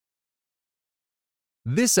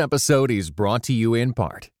This episode is brought to you in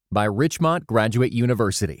part by Richmont Graduate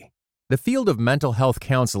University. The field of mental health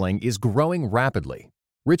counseling is growing rapidly.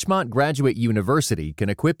 Richmont Graduate University can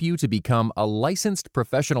equip you to become a licensed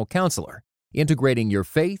professional counselor, integrating your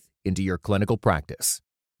faith into your clinical practice.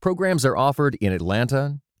 Programs are offered in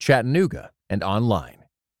Atlanta, Chattanooga, and online.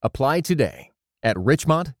 Apply today at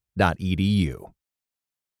richmont.edu.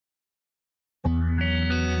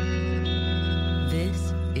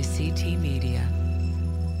 This is CT Media.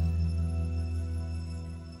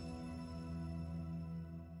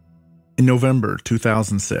 In November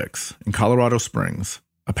 2006, in Colorado Springs,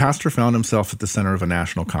 a pastor found himself at the center of a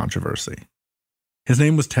national controversy. His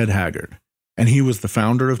name was Ted Haggard, and he was the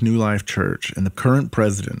founder of New Life Church and the current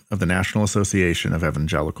president of the National Association of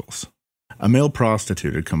Evangelicals. A male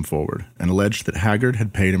prostitute had come forward and alleged that Haggard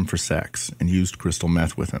had paid him for sex and used crystal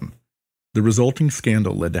meth with him. The resulting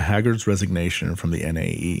scandal led to Haggard's resignation from the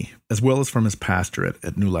NAE, as well as from his pastorate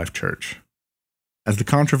at New Life Church. As the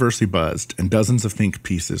controversy buzzed and dozens of think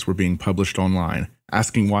pieces were being published online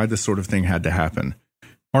asking why this sort of thing had to happen,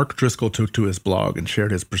 Mark Driscoll took to his blog and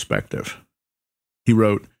shared his perspective. He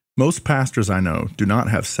wrote, "Most pastors I know do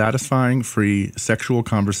not have satisfying, free, sexual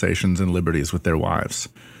conversations and liberties with their wives.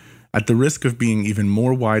 At the risk of being even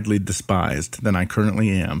more widely despised than I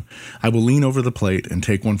currently am, I will lean over the plate and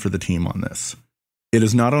take one for the team on this. It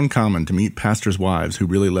is not uncommon to meet pastors' wives who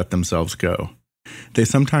really let themselves go. They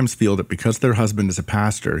sometimes feel that because their husband is a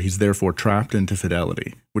pastor, he's therefore trapped into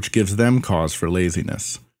fidelity, which gives them cause for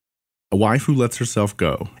laziness. A wife who lets herself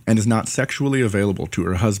go and is not sexually available to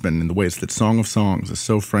her husband in the ways that Song of Songs is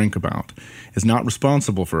so frank about is not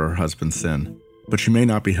responsible for her husband's sin, but she may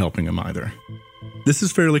not be helping him either." This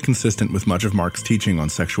is fairly consistent with much of Mark's teaching on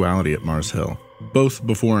sexuality at Mars Hill, both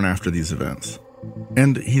before and after these events.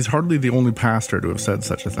 And he's hardly the only pastor to have said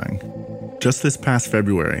such a thing. Just this past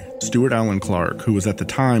February, Stuart Allen Clark, who was at the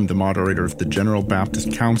time the moderator of the General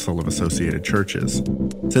Baptist Council of Associated Churches,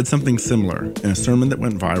 said something similar in a sermon that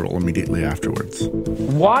went viral immediately afterwards.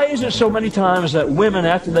 Why is it so many times that women,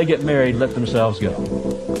 after they get married, let themselves go?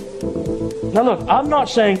 Now look, I'm not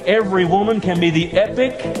saying every woman can be the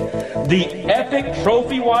epic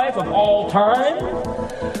trophy wife of all time,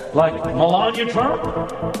 like Melania Trump.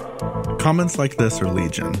 Comments like this are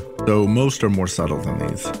legion, though most are more subtle than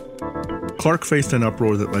these. Clark faced an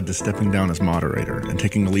uproar that led to stepping down as moderator and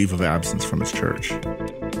taking a leave of absence from his church.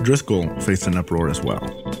 Driscoll faced an uproar as well.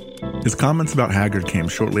 His comments about Haggard came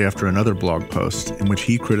shortly after another blog post in which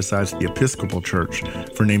he criticized the Episcopal Church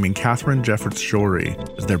for naming Catherine Jefferts Schori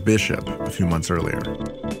as their bishop a few months earlier.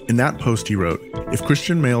 In that post he wrote, "If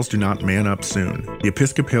Christian males do not man up soon, the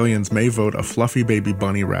Episcopalians may vote a fluffy baby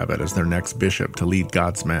bunny rabbit as their next bishop to lead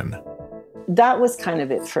God's men." That was kind of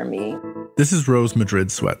it for me. This is Rose Madrid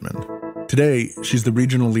Sweatman. Today, she's the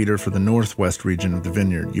regional leader for the Northwest region of the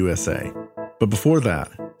Vineyard, USA. But before that,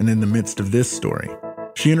 and in the midst of this story,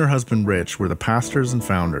 she and her husband Rich were the pastors and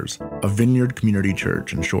founders of Vineyard Community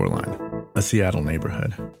Church in Shoreline, a Seattle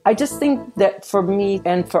neighborhood. I just think that for me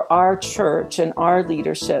and for our church and our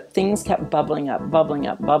leadership, things kept bubbling up.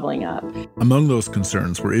 Among those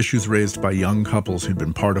concerns were issues raised by young couples who'd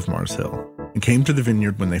been part of Mars Hill and came to the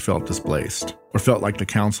Vineyard when they felt displaced or felt like the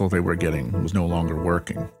counsel they were getting was no longer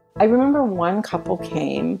working. I remember one couple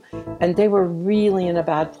came and they were really in a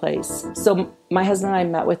bad place. So my husband and I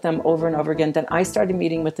met with them over and over again. Then I started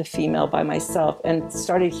meeting with the female by myself and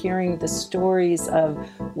started hearing the stories of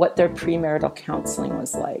what their premarital counseling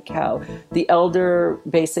was like, how the elder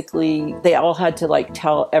basically, they all had to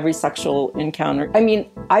tell every sexual encounter. I mean,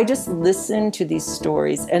 I just listened to these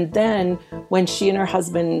stories. And then when she and her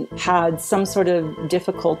husband had some sort of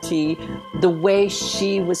difficulty, the way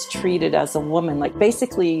she was treated as a woman,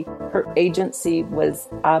 basically her agency was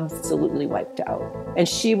absolutely wiped out. And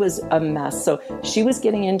she was a mess. So she was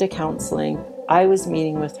getting into counseling. I was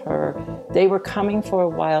meeting with her. They were coming for a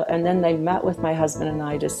while, and then they met with my husband and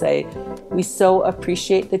I to say, "We so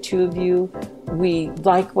appreciate the two of you. We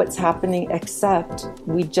like what's happening, except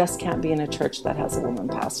we just can't be in a church that has a woman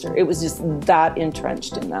pastor." It was just that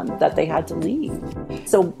entrenched in them that they had to leave.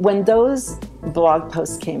 So when those blog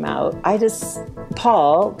posts came out,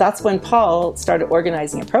 that's when Paul started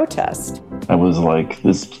organizing a protest. I was like,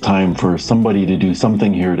 this time for somebody to do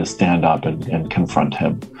something here to stand up and confront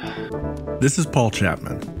him. This is Paul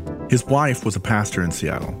Chapman. His wife was a pastor in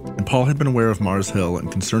Seattle, and Paul had been aware of Mars Hill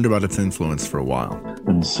and concerned about its influence for a while.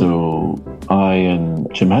 And so I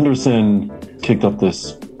and Jim Henderson kicked up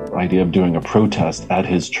this idea of doing a protest at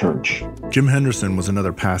his church. Jim Henderson was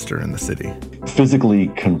another pastor in the city. Physically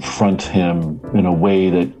confront him in a way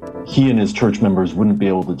that he and his church members wouldn't be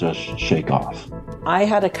able to just shake off. I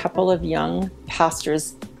had a couple of young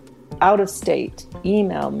pastors out of state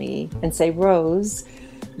email me and say, Rose,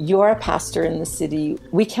 you're a pastor in the city.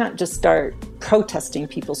 We can't just start protesting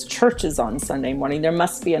people's churches on Sunday morning. There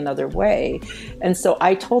must be another way. And so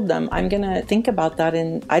I told them, I'm going to think about that.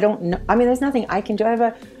 And I don't know. I mean, there's nothing I can do.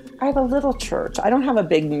 I have a little church. I don't have a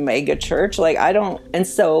big mega church. And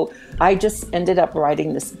so I just ended up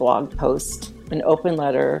writing this blog post, an open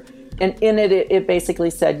letter. And in it basically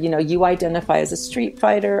said, you identify as a street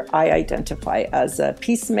fighter, I identify as a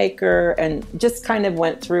peacemaker, and just kind of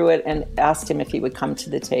went through it and asked him if he would come to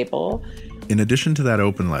the table. In addition to that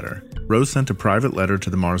open letter, Rose sent a private letter to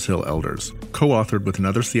the Mars Hill elders, co-authored with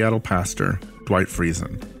another Seattle pastor, Dwight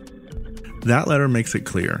Friesen. That letter makes it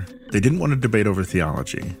clear they didn't want to debate over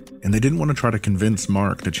theology, and they didn't want to try to convince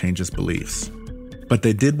Mark to change his beliefs. But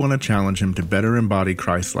they did want to challenge him to better embody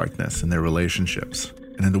Christ-likeness in their relationships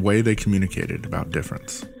and in the way they communicated about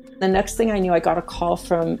difference. The next thing I knew, I got a call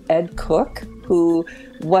from Ed Cook, who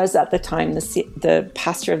was at the time the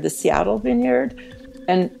pastor of the Seattle Vineyard.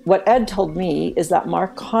 And what Ed told me is that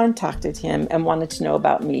Mark contacted him and wanted to know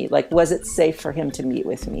about me. Like, was it safe for him to meet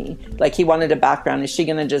with me? Like, he wanted a background. Is she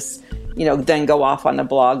going to just, then go off on the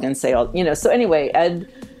blog and say, So anyway, Ed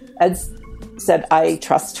said, I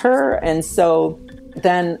trust her. And so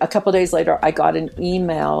then a couple days later, I got an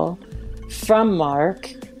email from Mark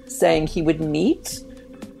saying he would meet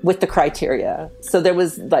with the criteria. So there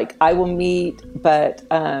was I will meet, but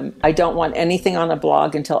I don't want anything on a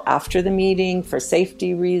blog until after the meeting for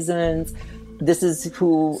safety reasons. This is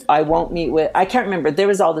who I won't meet with. I can't remember. There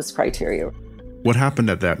was all this criteria. What happened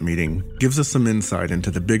at that meeting gives us some insight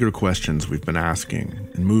into the bigger questions we've been asking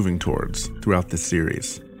and moving towards throughout this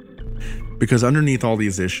series. Because underneath all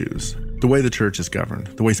these issues, the way the church is governed,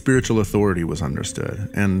 the way spiritual authority was understood,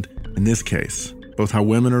 and, in this case, both how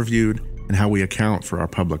women are viewed and how we account for our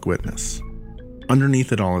public witness.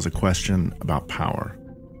 Underneath it all is a question about power,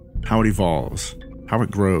 how it evolves, how it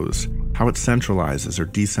grows, how it centralizes or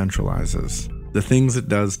decentralizes, the things it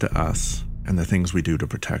does to us, and the things we do to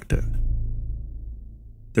protect it.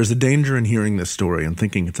 There's a danger in hearing this story and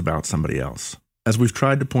thinking it's about somebody else. As we've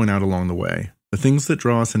tried to point out along the way, the things that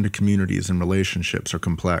draw us into communities and relationships are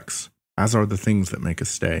complex, as are the things that make us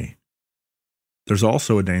stay. There's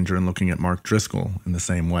also a danger in looking at Mark Driscoll in the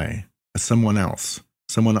same way, as someone else,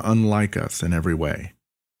 someone unlike us in every way.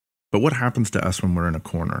 But what happens to us when we're in a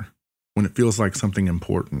corner, when it feels like something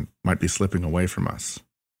important might be slipping away from us?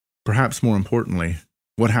 Perhaps more importantly,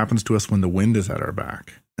 what happens to us when the wind is at our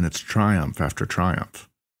back, and it's triumph after triumph?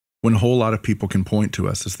 When a whole lot of people can point to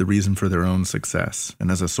us as the reason for their own success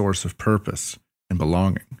and as a source of purpose and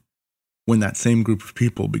belonging. When that same group of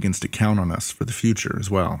people begins to count on us for the future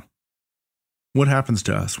as well. What happens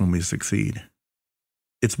to us when we succeed?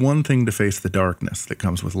 It's one thing to face the darkness that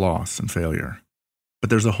comes with loss and failure,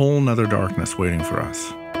 but there's a whole nother darkness waiting for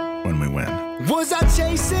us when we win. Was I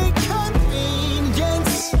chasing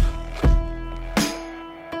convenience?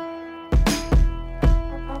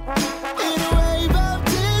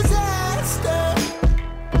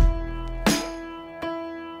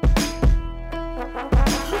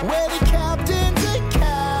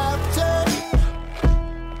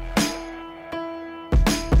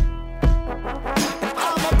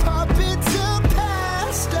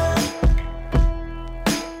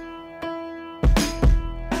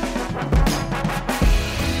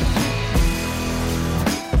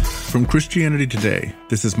 From Christianity Today,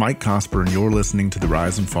 this is Mike Cosper, and you're listening to The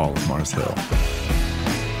Rise and Fall of Mars Hill.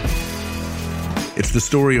 It's the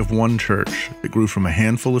story of one church that grew from a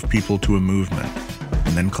handful of people to a movement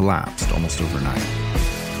and then collapsed almost overnight.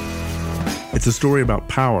 It's a story about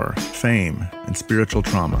power, fame, and spiritual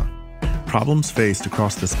trauma, problems faced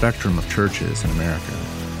across the spectrum of churches in America.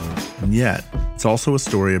 And yet, it's also a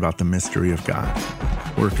story about the mystery of God,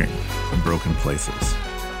 working in broken places.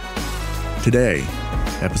 Today,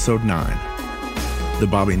 Episode 9, The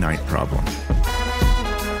Bobby Knight Problem.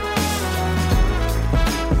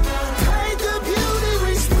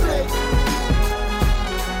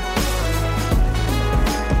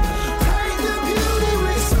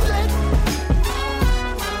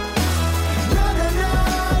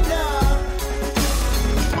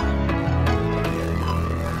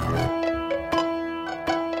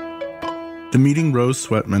 The meeting Rose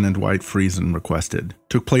Sweatman and Dwight Friesen requested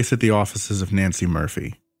took place at the offices of Nancy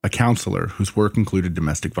Murphy, a counselor whose work included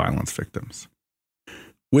domestic violence victims.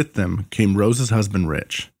 With them came Rose's husband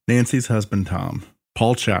Rich, Nancy's husband Tom,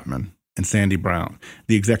 Paul Chapman, and Sandy Brown,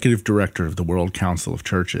 the executive director of the World Council of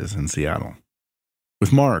Churches in Seattle.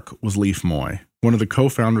 With Mark was Leif Moy, one of the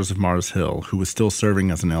co-founders of Mars Hill, who was still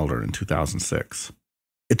serving as an elder in 2006.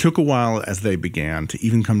 It took a while as they began to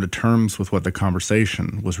even come to terms with what the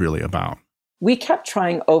conversation was really about. We kept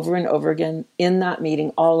trying over and over again in that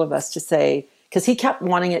meeting, all of us, to say, because he kept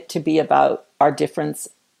wanting it to be about our difference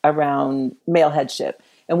around male headship.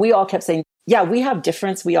 And we all kept saying, yeah, we have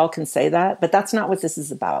difference. We all can say that, but that's not what this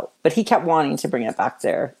is about. But he kept wanting to bring it back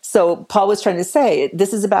there. So Paul was trying to say,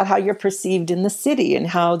 this is about how you're perceived in the city and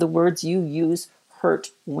how the words you use hurt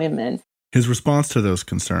women. His response to those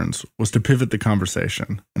concerns was to pivot the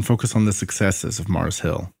conversation and focus on the successes of Mars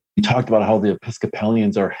Hill. He talked about how the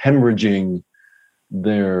Episcopalians are hemorrhaging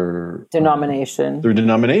their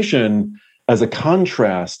denomination as a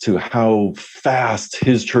contrast to how fast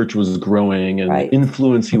his church was growing and the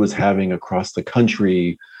influence he was having across the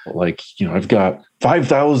country. Like, I've got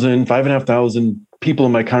 5,500 people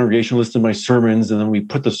in my congregation listen to my sermons, and then we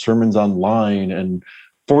put the sermons online, and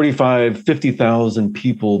 50,000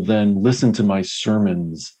 people then listen to my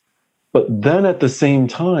sermons. But then at the same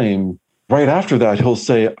time, right after that, he'll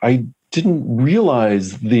say, I didn't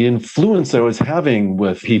realize the influence I was having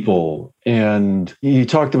with people. And he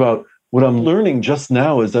talked about, what I'm learning just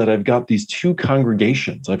now is that I've got these two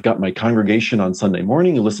congregations. I've got my congregation on Sunday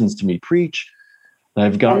morning who listens to me preach. And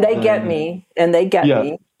I've got, and they get me. And they get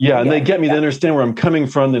me. Yeah, and they get me. They understand where I'm coming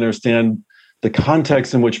from. They understand the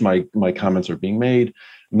context in which my comments are being made.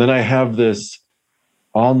 And then I have this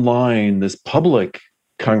online, this public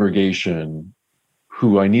congregation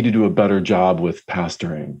who I need to do a better job with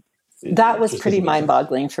pastoring. That was pretty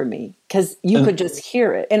mind-boggling for me, because you could just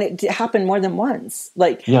hear it. And it happened more than once.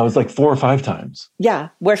 It was like 4 or 5 times. Yeah,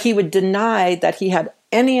 where he would deny that he had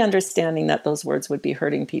any understanding that those words would be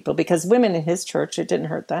hurting people, because women in his church, it didn't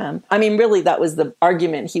hurt them. I mean, really, that was the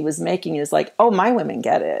argument he was making, is like, oh, my women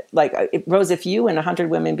get it. Rose, if you and 100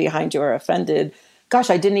 women behind you are offended, gosh,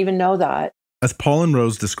 I didn't even know that. As Paul and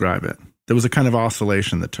Rose describe it, there was a kind of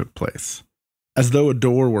oscillation that took place, as though a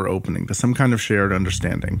door were opening to some kind of shared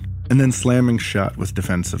understanding, and then slamming shut with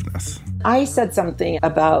defensiveness. I said something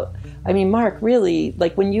about, Mark, really,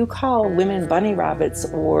 when you call women bunny rabbits,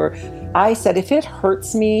 or I said, if it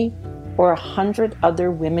hurts me or 100 other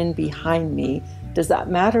women behind me, does that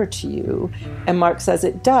matter to you? And Mark says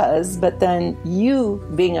it does, but then you,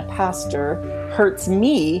 being a pastor, hurts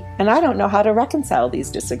me, and I don't know how to reconcile these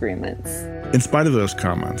disagreements. In spite of those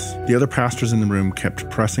comments, the other pastors in the room kept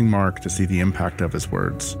pressing Mark to see the impact of his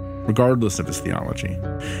words, regardless of his theology,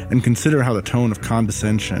 and consider how the tone of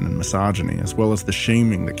condescension and misogyny, as well as the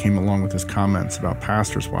shaming that came along with his comments about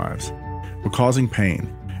pastors' wives, were causing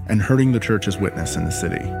pain and hurting the church's witness in the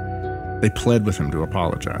city. They pled with him to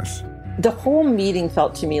apologize. The whole meeting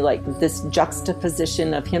felt to me like this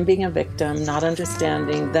juxtaposition of him being a victim, not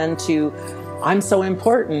understanding, then to, I'm so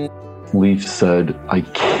important. Leaf said, I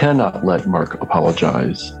cannot let Mark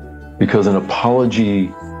apologize, because an apology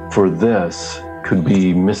for this could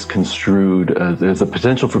be misconstrued as a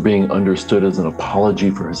potential for being understood as an apology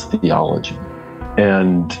for his theology.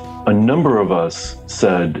 And a number of us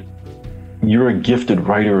said, you're a gifted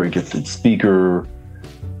writer, a gifted speaker.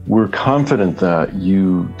 We're confident that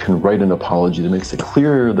you can write an apology that makes it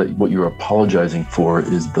clear that what you're apologizing for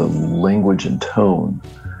is the language and tone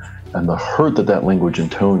and the hurt that language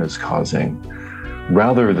and tone is causing,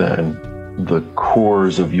 rather than the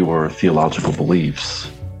cores of your theological beliefs.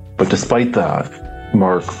 But despite that,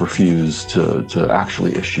 Mark refused to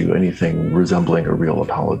actually issue anything resembling a real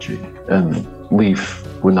apology, and Leaf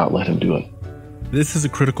would not let him do it. This is a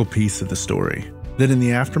critical piece of the story, that in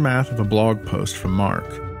the aftermath of a blog post from Mark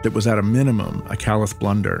that was at a minimum a callous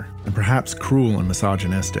blunder and perhaps cruel and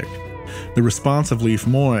misogynistic, the response of Leif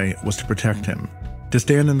Moy was to protect him, to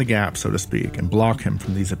stand in the gap, so to speak, and block him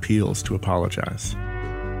from these appeals to apologize.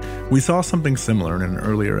 We saw something similar in an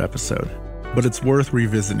earlier episode, but it's worth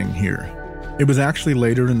revisiting here. It was actually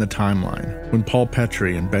later in the timeline, when Paul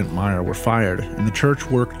Petrie and Bent Meyer were fired, and the church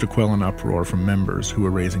worked to quell an uproar from members who were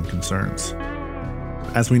raising concerns.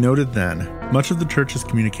 As we noted then, much of the church's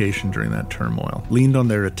communication during that turmoil leaned on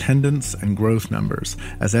their attendance and growth numbers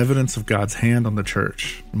as evidence of God's hand on the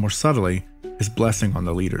church, and more subtly, his blessing on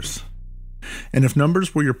the leaders. And if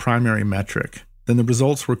numbers were your primary metric, then the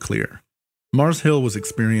results were clear. Mars Hill was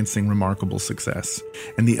experiencing remarkable success,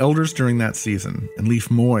 and the elders during that season, and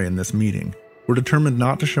Leif Moy in this meeting, were determined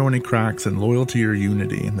not to show any cracks in loyalty or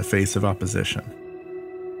unity in the face of opposition.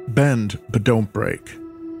 Bend, but don't break.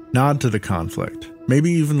 Nod to the conflict,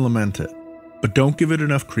 maybe even lament it, but don't give it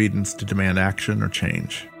enough credence to demand action or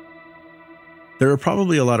change. There are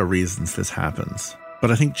probably a lot of reasons this happens,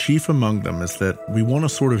 but I think chief among them is that we want a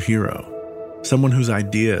sort of hero, someone whose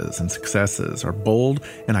ideas and successes are bold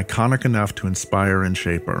and iconic enough to inspire and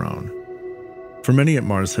shape our own. For many at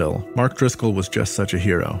Mars Hill, Mark Driscoll was just such a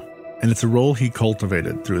hero, and it's a role he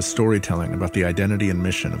cultivated through his storytelling about the identity and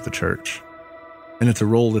mission of the church. and it's a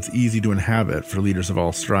role that's easy to inhabit for leaders of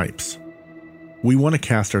all stripes. We want to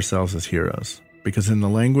cast ourselves as heroes, because in the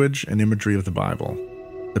language and imagery of the Bible,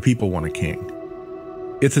 the people want a king.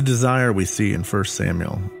 It's a desire we see in 1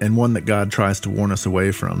 Samuel, and one that God tries to warn us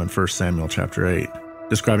away from in 1 Samuel chapter 8,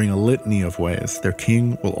 describing a litany of ways their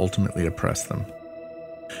king will ultimately oppress them.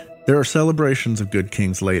 There are celebrations of good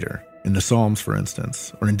kings later, in the Psalms, for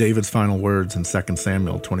instance, or in David's final words in 2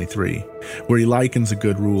 Samuel 23, where he likens a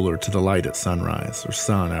good ruler to the light at sunrise or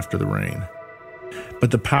sun after the rain. But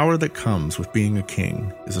the power that comes with being a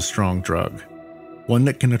king is a strong drug, one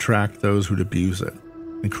that can attract those who'd abuse it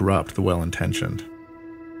and corrupt the well-intentioned.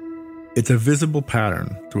 It's a visible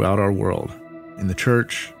pattern throughout our world, in the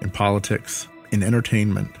church, in politics, in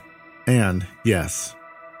entertainment, and, yes,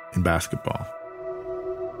 in basketball.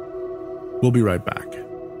 We'll be right back.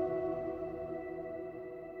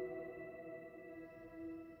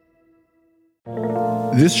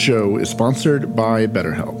 This show is sponsored by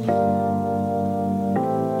BetterHelp.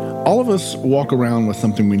 All of us walk around with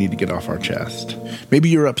something we need to get off our chest. Maybe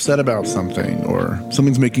you're upset about something, or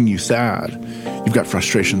something's making you sad. You've got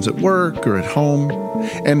frustrations at work or at home.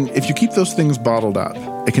 And if you keep those things bottled up,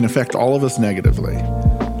 it can affect all of us negatively.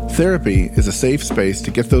 Therapy is a safe space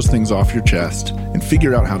to get those things off your chest and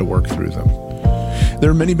figure out how to work through them. There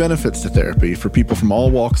are many benefits to therapy for people from all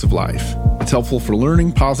walks of life. It's helpful for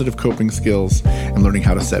learning positive coping skills and learning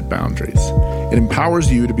how to set boundaries. It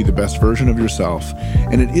empowers you to be the best version of yourself,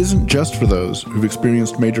 and it isn't just for those who've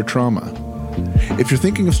experienced major trauma. If you're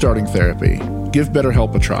thinking of starting therapy, give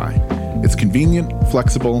BetterHelp a try. It's convenient,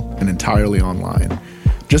 flexible, and entirely online.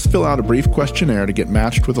 Just fill out a brief questionnaire to get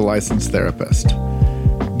matched with a licensed therapist.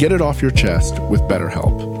 Get it off your chest with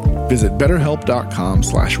BetterHelp. Visit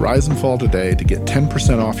BetterHelp.com/riseandfall today to get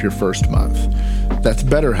 10% off your first month. That's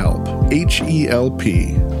BetterHelp,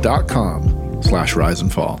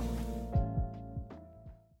 HELP.com/riseandfall.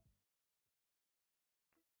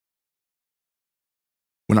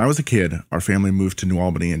 When I was a kid, our family moved to New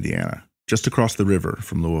Albany, Indiana, just across the river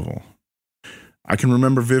from Louisville. I can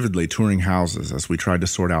remember vividly touring houses as we tried to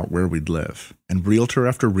sort out where we'd live, and realtor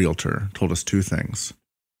after realtor told us two things.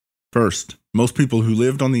 First, most people who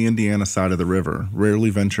lived on the Indiana side of the river rarely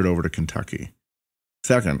ventured over to Kentucky.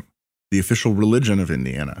 Second, the official religion of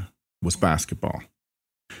Indiana was basketball.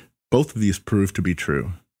 Both of these proved to be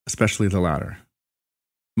true, especially the latter.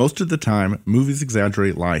 Most of the time, movies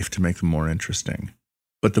exaggerate life to make them more interesting.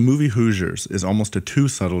 But the movie Hoosiers is almost a too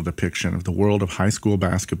subtle depiction of the world of high school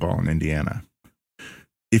basketball in Indiana.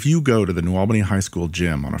 If you go to the New Albany High School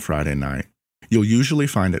gym on a Friday night, you'll usually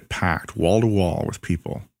find it packed wall to wall with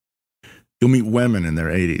people. You'll meet women in their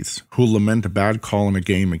 80s who'll lament a bad call in a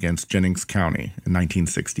game against Jennings County in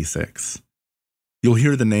 1966. You'll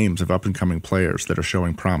hear the names of up-and-coming players that are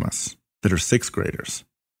showing promise, that are sixth graders.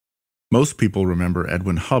 Most people remember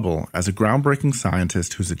Edwin Hubble as a groundbreaking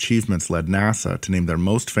scientist whose achievements led NASA to name their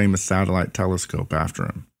most famous satellite telescope after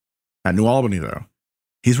him. At New Albany, though,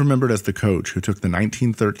 he's remembered as the coach who took the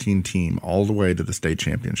 1913 team all the way to the state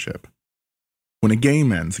championship. When a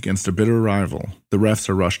game ends against a bitter rival, the refs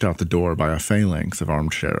are rushed out the door by a phalanx of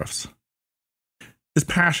armed sheriffs. This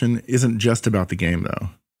passion isn't just about the game, though.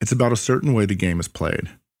 It's about a certain way the game is played.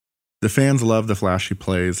 The fans love the flashy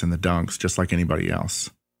plays and the dunks just like anybody else.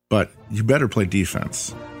 But you better play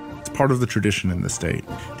defense. It's part of the tradition in the state,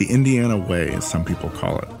 the Indiana way, as some people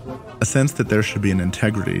call it. A sense that there should be an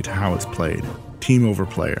integrity to how it's played, team over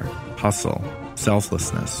player, hustle,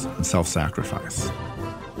 selflessness, and self-sacrifice.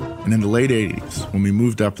 And in the late 80s, when we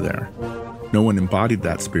moved up there, no one embodied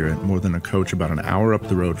that spirit more than a coach about an hour up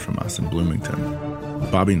the road from us in Bloomington,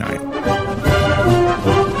 Bobby Knight.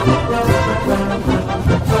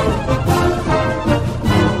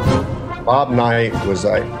 Bob Knight was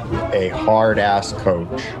a hard-ass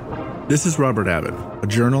coach. This is Robert Abbott, a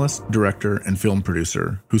journalist, director, and film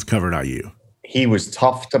producer who's covered IU. He was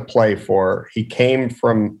tough to play for. He came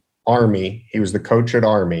from Army. He was the coach at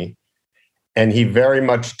Army. And he very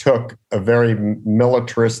much took a very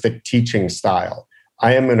militaristic teaching style.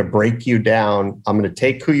 I am going to break you down. I'm going to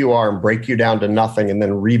take who you are and break you down to nothing and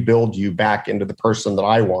then rebuild you back into the person that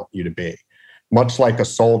I want you to be. Much like a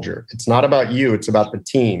soldier. It's not about you. It's about the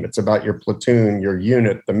team. It's about your platoon, your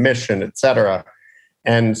unit, the mission, etc.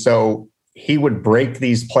 And so he would break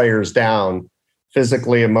these players down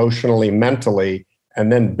physically, emotionally, mentally,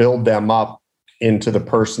 and then build them up into the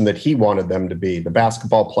person that he wanted them to be, the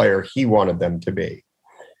basketball player he wanted them to be.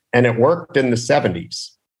 And it worked in the 70s.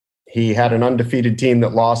 He had an undefeated team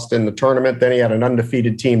that lost in the tournament. Then he had an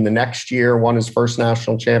undefeated team the next year, won his first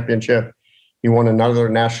national championship. He won another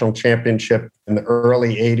national championship in the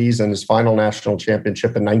early 80s and his final national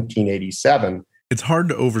championship in 1987. It's hard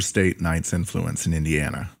to overstate Knight's influence in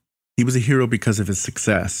Indiana. He was a hero because of his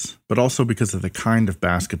success, but also because of the kind of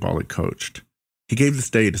basketball he coached. He gave the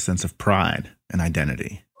state a sense of pride and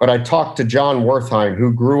identity. But I talked to John Wertheim,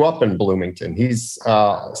 who grew up in Bloomington. He's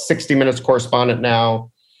a 60 Minutes correspondent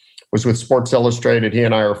now, was with Sports Illustrated. He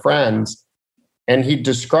and I are friends. And he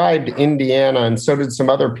described Indiana, and so did some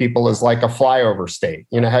other people, as like a flyover state.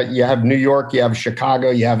 You know, you have New York, you have Chicago,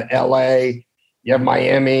 you have LA, you have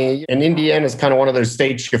Miami. And Indiana is kind of one of those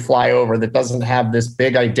states you fly over that doesn't have this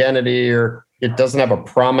big identity, or it doesn't have a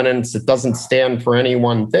prominence. It doesn't stand for any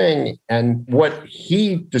one thing. And what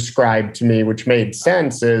he described to me, which made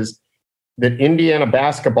sense, is that Indiana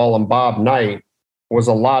basketball and Bob Knight was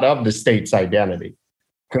a lot of the state's identity,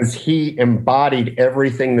 because he embodied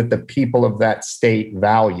everything that the people of that state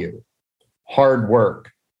value. Hard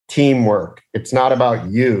work, teamwork. It's not about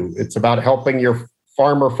you. It's about helping your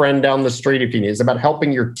farmer friend down the street if you need. It's about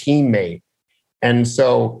helping your teammate. And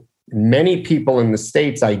so many people in the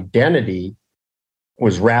state's identity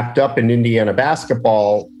was wrapped up in Indiana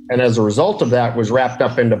basketball, and as a result of that was wrapped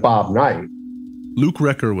up into Bob Knight. Luke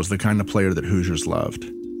Recker was the kind of player that Hoosiers loved.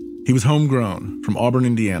 He was homegrown from Auburn,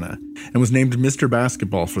 Indiana, and was named Mr.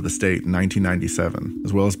 Basketball for the state in 1997,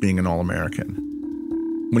 as well as being an All-American.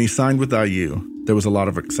 When he signed with IU, there was a lot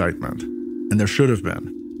of excitement, and there should have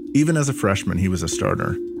been. Even as a freshman, he was a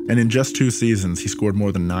starter, and in just 2 seasons, he scored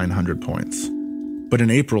more than 900 points. But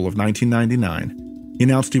in April of 1999, he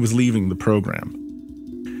announced he was leaving the program.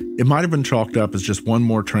 It might have been chalked up as just one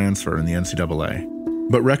more transfer in the NCAA,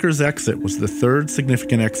 but Recker's exit was the third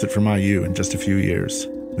significant exit from IU in just a few years,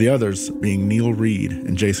 the others being Neil Reed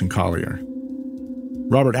and Jason Collier.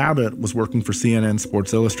 Robert Abbott was working for CNN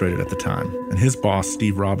Sports Illustrated at the time, and his boss,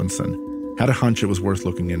 Steve Robinson, had a hunch it was worth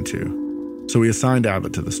looking into, so he assigned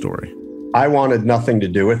Abbott to the story. I wanted nothing to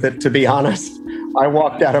do with it, to be honest. I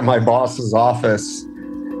walked out of my boss's office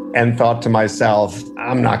and thought to myself,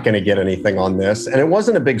 I'm not going to get anything on this. And it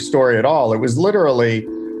wasn't a big story at all. It was literally,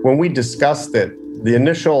 when we discussed it, the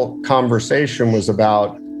initial conversation was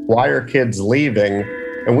about, why are kids leaving?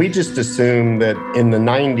 And we just assumed that in the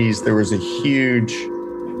 90s, there was a huge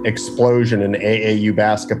explosion in AAU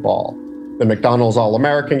basketball. The McDonald's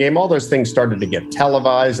All-American game, all those things started to get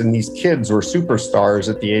televised, and these kids were superstars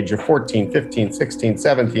at the age of 14, 15, 16,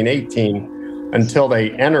 17, 18, until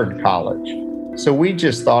they entered college. So we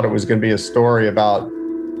just thought it was going to be a story about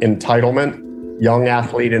entitlement, young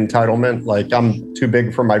athlete entitlement, like I'm too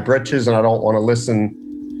big for my britches and I don't want to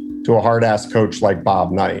listen to a hard-ass coach like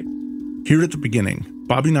Bob Knight. Here at the beginning,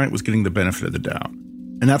 Bobby Knight was getting the benefit of the doubt,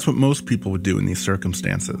 and that's what most people would do in these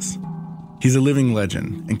circumstances. He's a living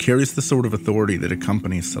legend and carries the sort of authority that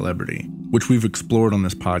accompanies celebrity, which we've explored on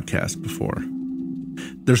this podcast before.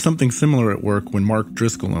 There's something similar at work when Mark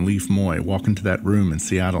Driscoll and Leif Moy walk into that room in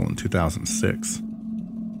Seattle in 2006.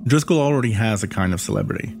 Driscoll already has a kind of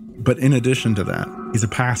celebrity, but in addition to that, he's a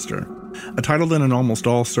pastor, a title that in almost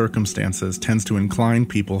all circumstances tends to incline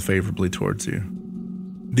people favorably towards you.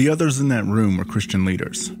 The others in that room were Christian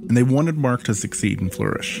leaders, and they wanted Mark to succeed and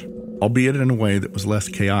flourish, albeit in a way that was less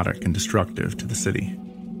chaotic and destructive to the city.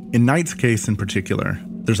 In Knight's case in particular,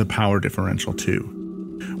 there's a power differential too.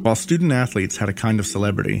 While student-athletes had a kind of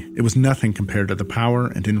celebrity, it was nothing compared to the power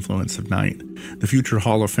and influence of Knight, the future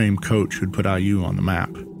Hall of Fame coach who'd put IU on the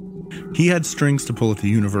map. He had strings to pull at the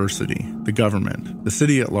university, the government, the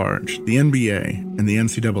city at large, the NBA, and the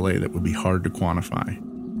NCAA that would be hard to quantify.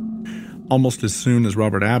 Almost as soon as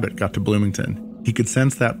Robert Abbott got to Bloomington, he could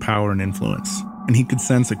sense that power and influence, and he could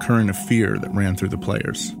sense a current of fear that ran through the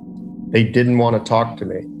players. They didn't want to talk to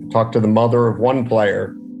me. I talked to the mother of one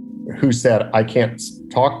player who said, I can't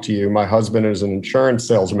talk to you. My husband is an insurance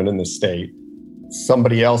salesman in the state.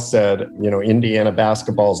 Somebody else said, Indiana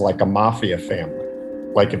basketball is like a mafia family.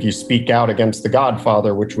 Like if you speak out against the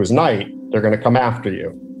Godfather, which was Knight, they're going to come after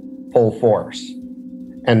you, full force.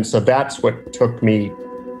 And so that's what took me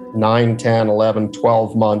 9, 10, 11,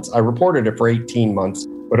 12 months. I reported it for 18 months,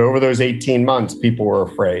 but over those 18 months, people were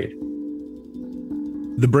afraid.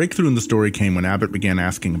 The breakthrough in the story came when Abbott began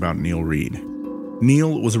asking about Neil Reed.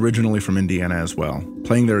 Neil was originally from Indiana as well,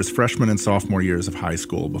 playing there his freshman and sophomore years of high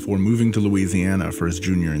school before moving to Louisiana for his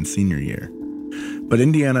junior and senior year. But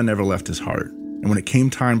Indiana never left his heart, and when it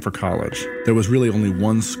came time for college, there was really only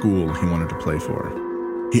one school he wanted to play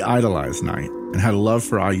for. He idolized Knight and had a love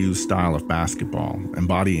for IU's style of basketball,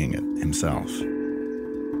 embodying it himself.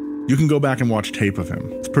 You can go back and watch tape of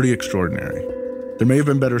him. It's pretty extraordinary. There may have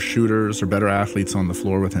been better shooters or better athletes on the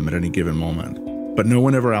floor with him at any given moment, but no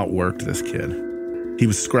one ever outworked this kid. He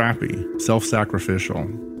was scrappy, self-sacrificial,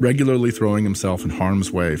 regularly throwing himself in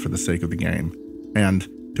harm's way for the sake of the game. And,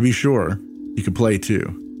 to be sure, he could play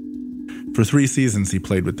too. For 3 seasons, he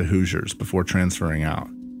played with the Hoosiers before transferring out,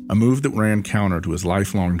 a move that ran counter to his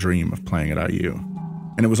lifelong dream of playing at IU.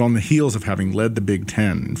 And it was on the heels of having led the Big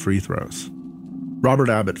Ten in free throws. Robert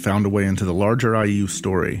Abbott found a way into the larger IU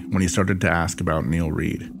story when he started to ask about Neil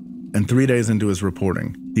Reed. And 3 days into his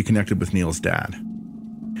reporting, he connected with Neil's dad.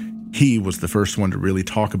 He was the first one to really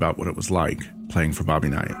talk about what it was like playing for Bobby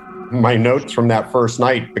Knight. My notes from that first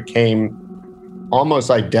night became almost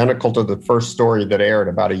identical to the first story that aired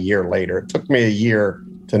about a year later. It took me a year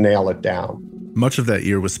to nail it down. Much of that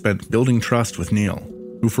year was spent building trust with Neil,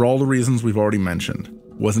 who, for all the reasons we've already mentioned,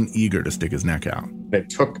 wasn't eager to stick his neck out. It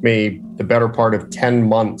took me the better part of 10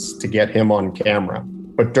 months to get him on camera.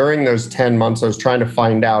 But during those 10 months, I was trying to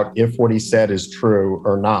find out if what he said is true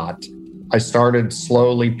or not. I started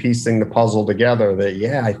slowly piecing the puzzle together that,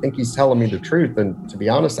 yeah, I think he's telling me the truth. And to be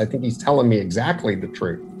honest, I think he's telling me exactly the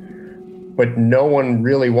truth. But no one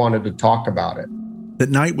really wanted to talk about it. That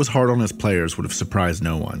Knight was hard on his players would have surprised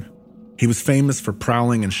no one. He was famous for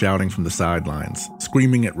prowling and shouting from the sidelines,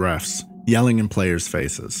 screaming at refs, yelling in players'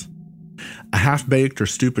 faces. A half-baked or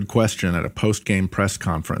stupid question at a post-game press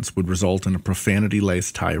conference would result in a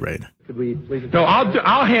profanity-laced tirade. No,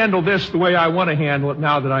 I'll handle this the way I want to handle it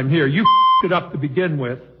now that I'm here. You f***ed it up to begin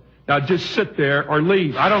with. Now just sit there or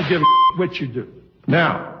leave. I don't give a what you do.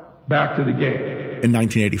 Now, back to the game. In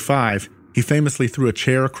 1985, he famously threw a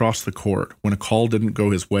chair across the court when a call didn't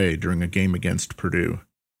go his way during a game against Purdue.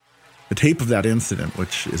 The tape of that incident,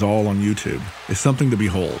 which is all on YouTube, is something to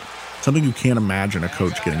behold, something you can't imagine a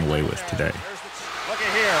coach getting away with today. Looky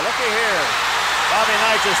here. Bobby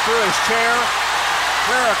Knight just threw his chair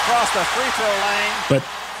clear across the free throw lane. But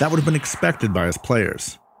that would have been expected by his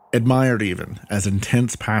players, admired even as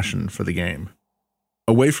intense passion for the game.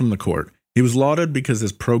 Away from the court, he was lauded because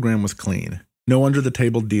his program was clean, no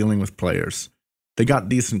under-the-table dealing with players. They got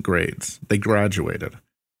decent grades. They graduated.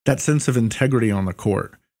 That sense of integrity on the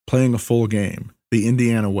court, playing a full game, the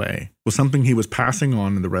Indiana way, was something he was passing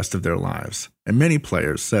on in the rest of their lives, and many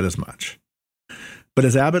players said as much. But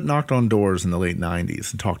as Abbott knocked on doors in the late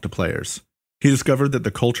 90s and talked to players, he discovered that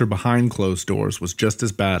the culture behind closed doors was just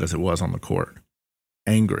as bad as it was on the court.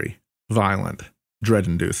 Angry, violent,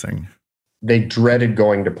 dread-inducing. They dreaded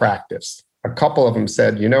going to practice. A couple of them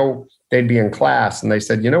said, they'd be in class, and they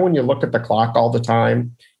said, when you look at the clock all the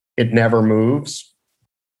time, it never moves.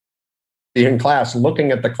 Be in class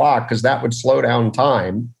looking at the clock because that would slow down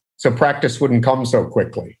time, so practice wouldn't come so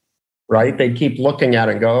quickly, right? They'd keep looking at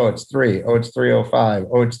it and go, it's 3, it's 3:05,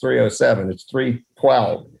 it's 3:07, it's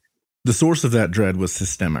 3:12. The source of that dread was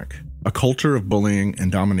systemic, a culture of bullying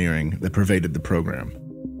and domineering that pervaded the program.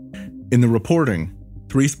 In the reporting,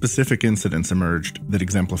 3 specific incidents emerged that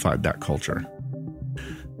exemplified that culture.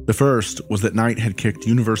 The first was that Knight had kicked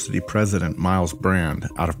university president Miles Brand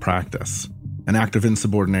out of practice, an act of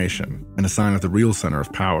insubordination and a sign of the real center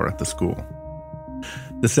of power at the school.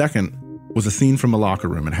 The second was a scene from a locker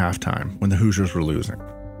room at halftime when the Hoosiers were losing.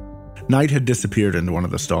 Knight had disappeared into one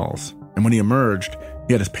of the stalls, and when he emerged,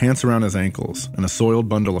 he had his pants around his ankles and a soiled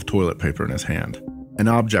bundle of toilet paper in his hand, an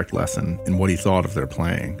object lesson in what he thought of their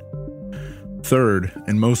playing. Third,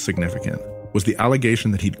 and most significant, was the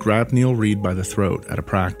allegation that he'd grabbed Neil Reed by the throat at a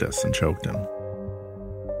practice and choked him.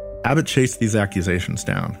 Abbott chased these accusations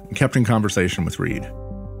down and kept in conversation with Reed.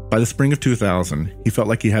 By the spring of 2000, he felt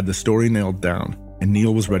like he had the story nailed down, and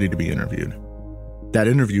Neil was ready to be interviewed. That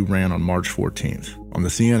interview ran on March 14th on the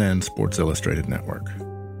CNN Sports Illustrated network.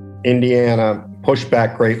 Indiana pushed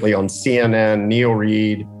back greatly on CNN, Neil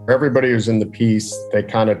Reed, everybody who's in the piece. They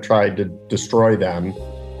kind of tried to destroy them.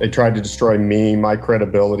 They tried to destroy me, my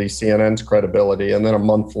credibility, CNN's credibility. And then a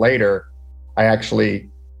month later, I actually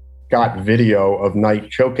got video of Knight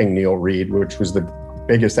choking Neil Reed, which was the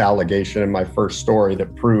biggest allegation in my first story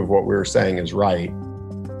that proved what we were saying is right.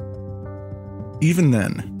 Even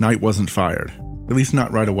then, Knight wasn't fired, at least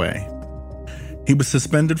not right away. He was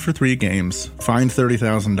suspended for 3 games, fined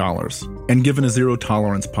 $30,000, and given a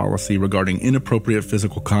zero-tolerance policy regarding inappropriate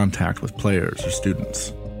physical contact with players or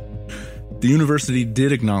students. The university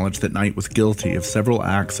did acknowledge that Knight was guilty of several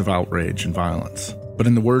acts of outrage and violence, but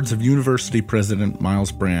in the words of university president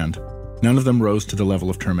Miles Brand, none of them rose to the level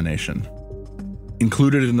of termination.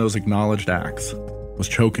 Included in those acknowledged acts was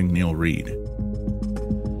choking Neil Reed.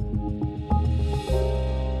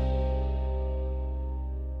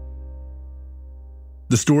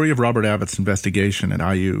 The story of Robert Abbott's investigation at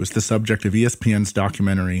IU is the subject of ESPN's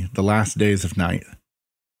documentary, The Last Days of Knight.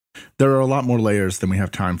 There are a lot more layers than we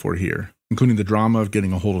have time for here, including the drama of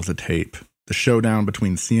getting a hold of the tape, the showdown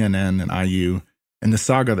between CNN and IU, and the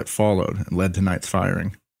saga that followed and led to Knight's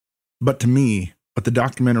firing. But to me, what the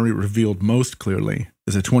documentary revealed most clearly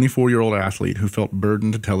as a 24-year-old athlete who felt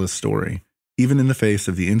burdened to tell his story, even in the face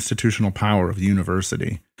of the institutional power of the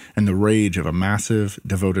university and the rage of a massive,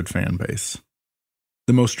 devoted fan base.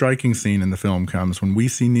 The most striking scene in the film comes when we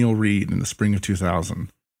see Neil Reed in the spring of 2000,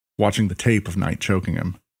 watching the tape of Knight choking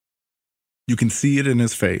him. You can see it in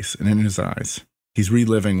his face and in his eyes. He's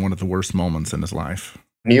reliving one of the worst moments in his life.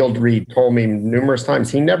 Neil Reed told me numerous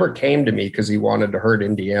times he never came to me because he wanted to hurt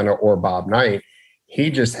Indiana or Bob Knight. He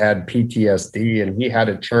just had PTSD and he had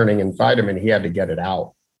it churning inside him and he had to get it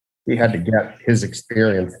out. He had to get his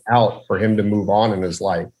experience out for him to move on in his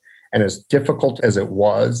life. And as difficult as it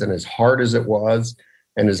was and as hard as it was,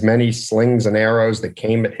 and as many slings and arrows that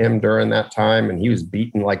came at him during that time, and he was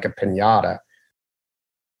beaten like a piñata,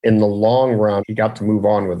 in the long run, he got to move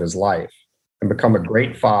on with his life and become a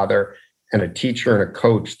great father and a teacher and a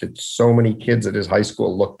coach that so many kids at his high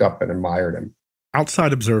school looked up and admired him.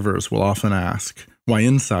 Outside observers will often ask why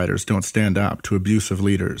insiders don't stand up to abusive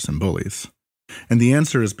leaders and bullies. And the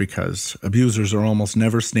answer is because abusers are almost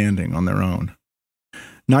never standing on their own.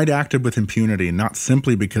 Knight acted with impunity not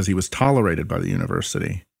simply because he was tolerated by the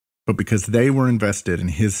university, but because they were invested in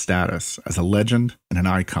his status as a legend and an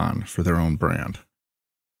icon for their own brand.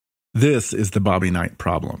 This is the Bobby Knight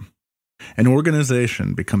problem. An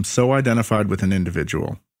organization becomes so identified with an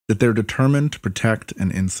individual that they're determined to protect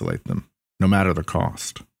and insulate them, no matter the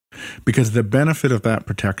cost. Because the benefit of that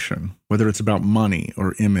protection, whether it's about money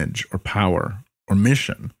or image or power or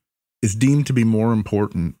mission, is deemed to be more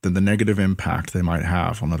important than the negative impact they might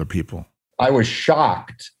have on other people. I was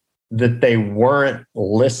shocked that they weren't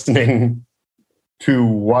listening to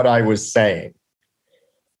what I was saying.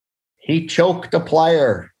 He choked a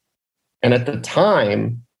player. And at the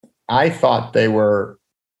time, I thought they were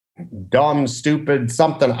dumb, stupid,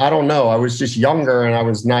 something. I don't know. I was just younger and I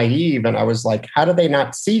was naive. And I was like, how do they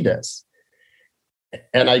not see this?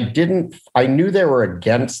 And I knew they were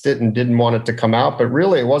against it and didn't want it to come out. But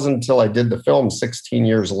really, it wasn't until I did the film 16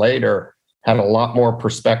 years later, had a lot more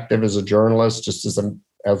perspective as a journalist, just as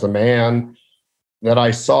a man, that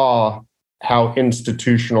I saw how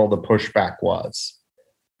institutional the pushback was.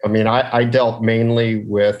 I mean, I dealt mainly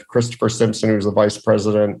with Christopher Simpson, who was the vice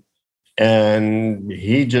president, and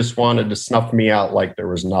he just wanted to snuff me out like there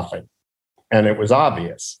was nothing. And it was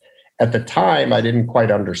obvious. At the time, I didn't quite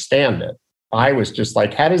understand it. I was just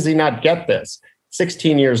like, how does he not get this?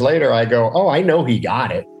 16 years later, I go, oh, I know he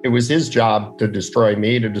got it. It was his job to destroy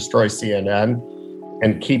me, to destroy CNN,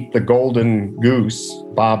 and keep the golden goose,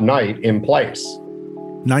 Bob Knight, in place.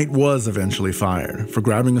 Knight was eventually fired for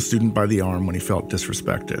grabbing a student by the arm when he felt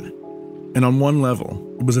disrespected. And on one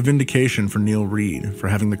level, it was a vindication for Neil Reed for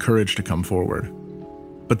having the courage to come forward.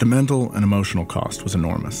 But the mental and emotional cost was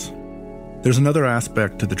enormous. There's another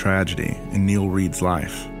aspect to the tragedy in Neil Reed's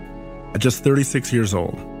life. At just 36 years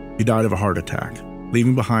old, he died of a heart attack,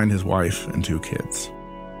 leaving behind his wife and 2 kids.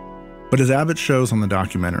 But as Abbott shows on the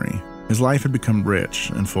documentary, his life had become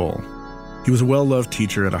rich and full. He was a well-loved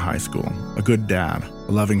teacher at a high school, a good dad,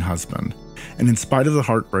 a loving husband, and in spite of the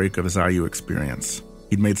heartbreak of his IU experience,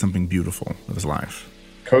 he'd made something beautiful of his life.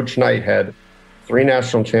 Coach Knight had 3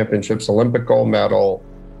 national championships, Olympic gold medal,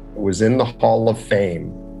 was in the Hall of Fame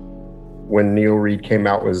when Neil Reed came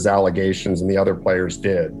out with his allegations and the other players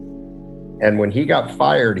did. And when he got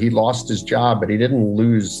fired, he lost his job, but he didn't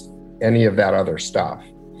lose any of that other stuff.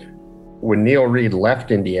 When Neil Reed left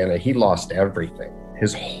Indiana, he lost everything.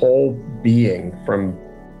 His whole being from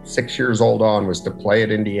 6 years old on was to play at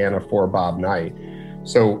Indiana for Bob Knight.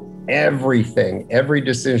 So everything, every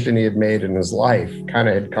decision he had made in his life kind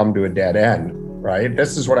of had come to a dead end, right?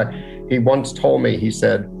 This is what he once told me. He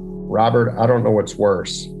said, Robert, I don't know what's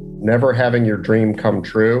worse, never having your dream come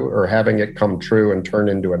true or having it come true and turn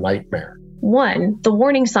into a nightmare. One, the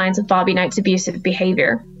warning signs of Bobby Knight's abusive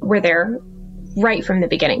behavior were there right from the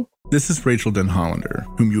beginning. This is Rachel Den Hollander,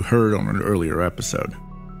 whom you heard on an earlier episode.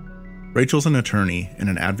 Rachel's an attorney and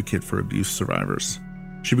an advocate for abuse survivors.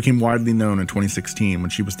 She became widely known in 2016 when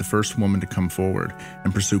she was the first woman to come forward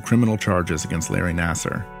and pursue criminal charges against Larry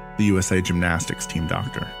Nassar, the USA Gymnastics team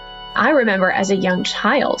doctor. I remember as a young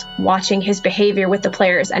child watching his behavior with the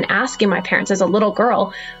players and asking my parents as a little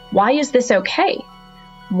girl, why is this okay?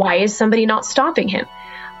 Why is somebody not stopping him?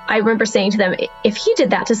 I remember saying to them, if he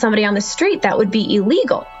did that to somebody on the street, that would be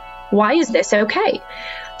illegal. Why is this okay?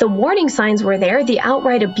 The warning signs were there. The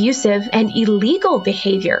outright abusive and illegal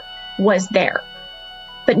behavior was there,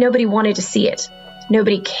 but nobody wanted to see it.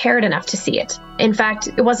 Nobody cared enough to see it. In fact,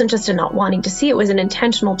 it wasn't just a not wanting to see, it was an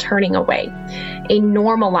intentional turning away, a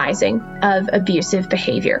normalizing of abusive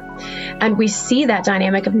behavior. And we see that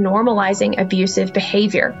dynamic of normalizing abusive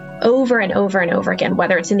behavior over and over and over again,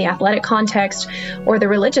 whether it's in the athletic context or the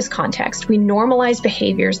religious context. We normalize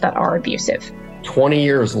behaviors that are abusive. 20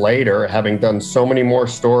 years later, having done so many more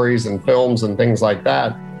stories and films and things like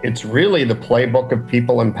that, it's really the playbook of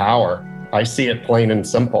people in power. I see it plain and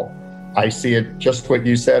simple. I see it just what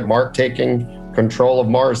you said, Mark taking control of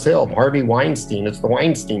Mars Hill, Harvey Weinstein, it's the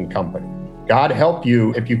Weinstein Company. God help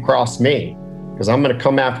you if you cross me, because I'm going to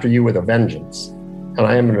come after you with a vengeance, and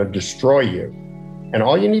I am going to destroy you. And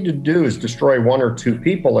all you need to do is destroy one or two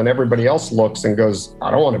people, and everybody else looks and goes,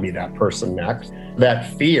 I don't want to be that person next.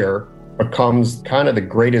 That fear becomes kind of the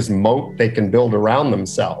greatest moat they can build around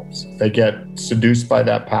themselves. They get seduced by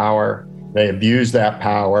that power, they abuse that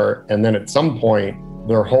power, and then at some point,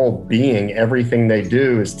 their whole being, everything they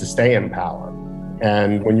do is to stay in power.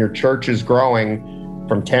 And when your church is growing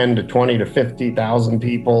from 10 to 20 to 50,000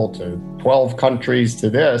 people to 12 countries to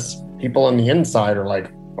this, people on the inside are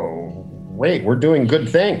like, oh, wait, we're doing good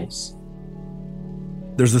things.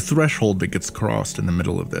 There's a threshold that gets crossed in the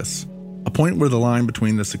middle of this, a point where the line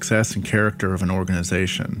between the success and character of an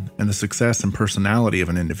organization and the success and personality of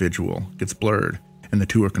an individual gets blurred, and the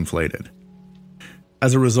two are conflated.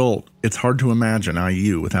 As a result, it's hard to imagine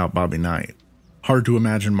IU without Bobby Knight, hard to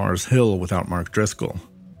imagine Mars Hill without Mark Driscoll,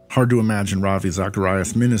 hard to imagine Ravi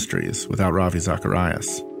Zacharias Ministries without Ravi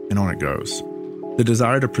Zacharias, and on it goes. The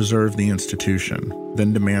desire to preserve the institution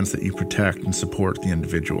then demands that you protect and support the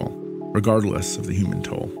individual, regardless of the human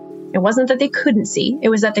toll. It wasn't that they couldn't see, it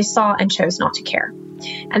was that they saw and chose not to care.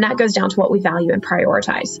 And that goes down to what we value and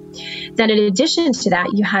prioritize. Then in addition to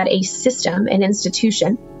that, you had a system, an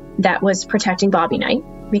institution, that was protecting Bobby Knight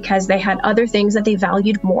because they had other things that they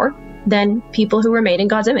valued more than people who were made in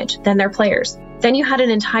God's image, than their players. Then you had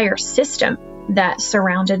an entire system that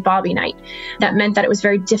surrounded Bobby Knight. That meant that it was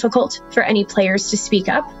very difficult for any players to speak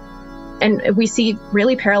up. And we see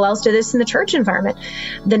really parallels to this in the church environment.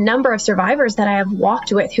 The number of survivors that I have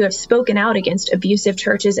walked with who have spoken out against abusive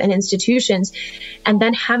churches and institutions and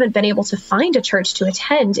then haven't been able to find a church to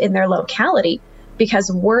attend in their locality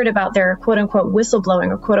because word about their quote-unquote whistleblowing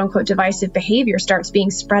or quote-unquote divisive behavior starts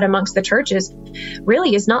being spread amongst the churches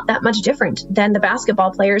really is not that much different than the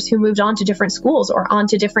basketball players who moved on to different schools or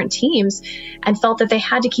onto different teams and felt that they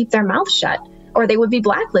had to keep their mouth shut or they would be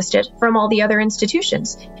blacklisted from all the other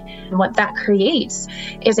institutions. And what that creates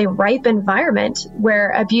is a ripe environment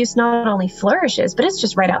where abuse not only flourishes, but it's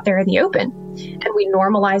just right out there in the open. And we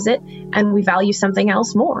normalize it and we value something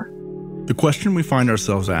else more. The question we find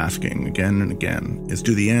ourselves asking again and again is,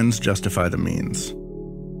 do the ends justify the means?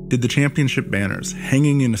 Did the championship banners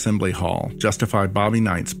hanging in Assembly Hall justify Bobby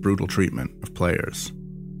Knight's brutal treatment of players?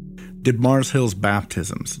 Did Mars Hill's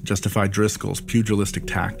baptisms justify Driscoll's pugilistic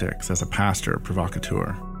tactics as a pastor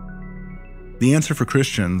provocateur? The answer for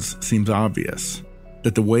Christians seems obvious,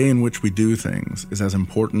 that the way in which we do things is as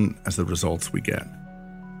important as the results we get.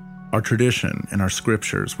 Our tradition and our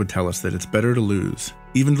scriptures would tell us that it's better to lose,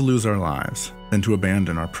 even to lose our lives, than to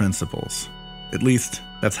abandon our principles. At least,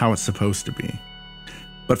 that's how it's supposed to be.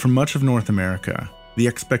 But for much of North America, the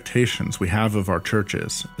expectations we have of our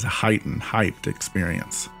churches is a heightened, hyped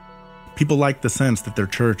experience. People like the sense that their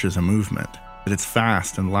church is a movement, that it's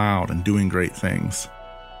fast and loud and doing great things.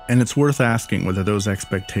 And it's worth asking whether those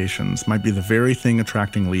expectations might be the very thing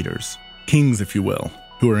attracting leaders, kings if you will,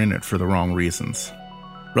 who are in it for the wrong reasons.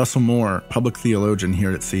 Russell Moore, public theologian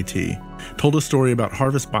here at CT, told a story about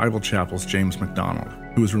Harvest Bible Chapel's James McDonald,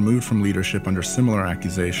 who was removed from leadership under similar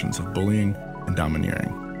accusations of bullying and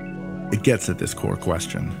domineering. It gets at this core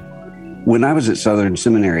question. When I was at Southern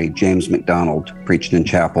Seminary, James McDonald preached in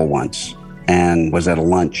chapel once and was at a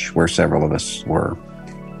lunch where several of us were.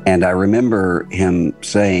 And I remember him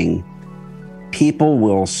saying, people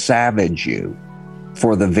will savage you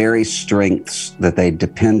for the very strengths that they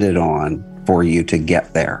depended on for you to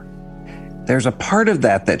get there. There's a part of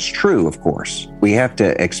that that's true, of course. We have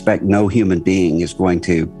to expect no human being is going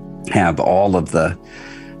to have all of the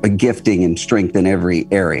gifting and strength in every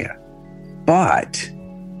area. But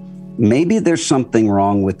maybe there's something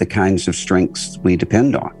wrong with the kinds of strengths we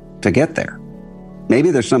depend on to get there. Maybe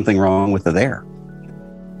there's something wrong with the there.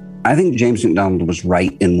 I think James McDonald was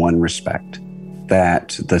right in one respect,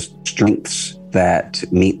 that the strengths that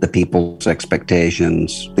meet the people's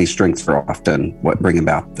expectations, these strengths are often what bring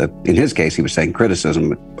about in his case, he was saying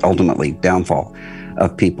criticism, ultimately downfall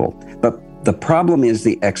of people. But the problem is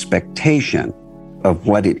the expectation of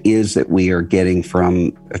what it is that we are getting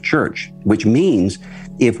from a church, which means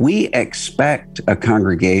if we expect a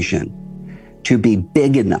congregation to be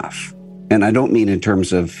big enough, and I don't mean in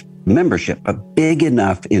terms of membership, but big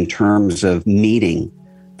enough in terms of meeting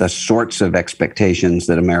the sorts of expectations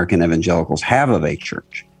that American evangelicals have of a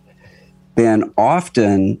church, then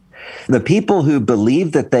often the people who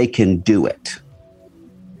believe that they can do it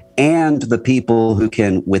and the people who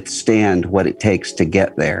can withstand what it takes to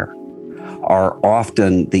get there are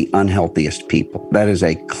often the unhealthiest people. That is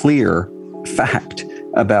a clear fact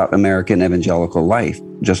about American evangelical life.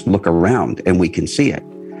 Just look around and we can see it.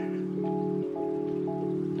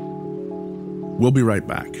 We'll be right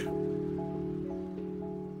back.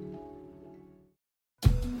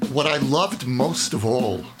 What I loved most of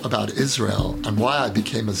all about Israel and why I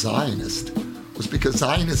became a Zionist was because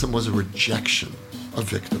Zionism was a rejection of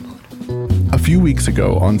victimhood. A few weeks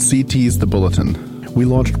ago on CT's The Bulletin, we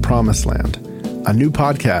launched Promised Land, a new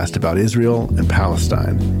podcast about Israel and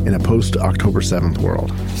Palestine in a post-October 7th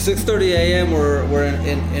world. 6:30 a.m. we're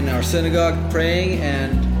in our synagogue praying,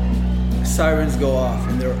 and sirens go off,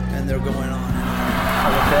 and they're going on.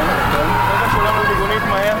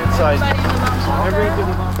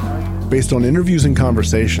 Based on interviews and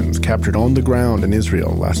conversations captured on the ground in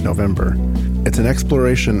Israel last November, it's an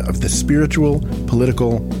exploration of the spiritual,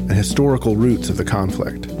 political, and historical roots of the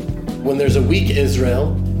conflict. When there's a weak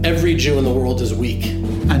Israel, every Jew in the world is weak.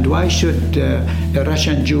 And why should a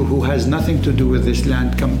Russian Jew who has nothing to do with this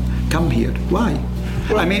land come here? Why?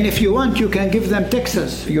 I mean, if you want, you can give them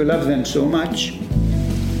Texas. You love them so much.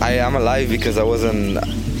 I am alive because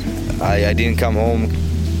I didn't come home.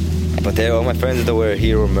 But all my friends that were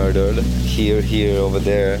here were murdered. Here, over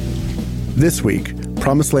there. This week,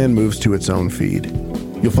 Promised Land moves to its own feed.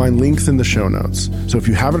 You'll find links in the show notes, so if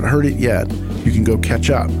you haven't heard it yet, you can go catch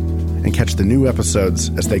up and catch the new episodes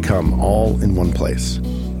as they come all in one place.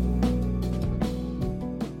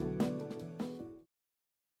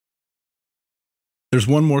 There's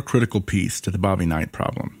one more critical piece to the Bobby Knight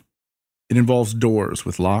problem. It involves doors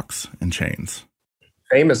with locks and chains.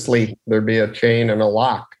 Famously, there'd be a chain and a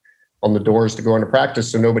lock on the doors to go into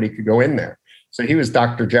practice so nobody could go in there. So he was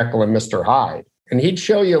Dr. Jekyll and Mr. Hyde. And he'd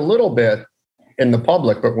show you a little bit in the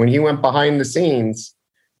public, but when he went behind the scenes,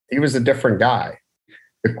 he was a different guy.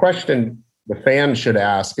 The question the fans should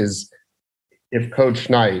ask is if Coach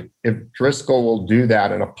Knight, if Driscoll will do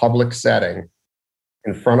that in a public setting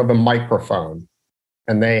in front of a microphone,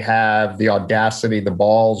 and they have the audacity, the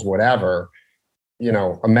balls, whatever,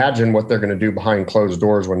 imagine what they're going to do behind closed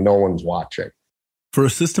doors when no one's watching. For a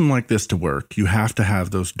system like this to work, you have to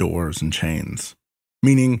have those doors and chains.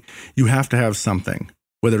 Meaning, you have to have something,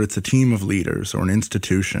 whether it's a team of leaders or an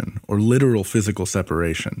institution or literal physical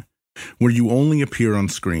separation, where you only appear on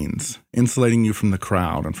screens, insulating you from the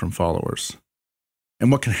crowd and from followers. And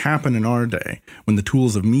what can happen in our day when the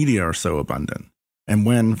tools of media are so abundant, and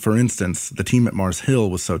when, for instance, the team at Mars Hill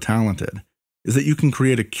was so talented, is that you can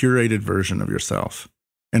create a curated version of yourself,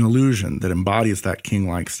 an illusion that embodies that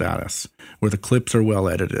king-like status, where the clips are well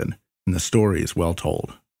edited and the story is well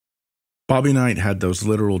told. Bobby Knight had those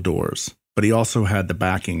literal doors, but he also had the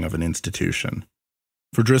backing of an institution.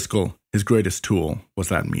 For Driscoll, his greatest tool was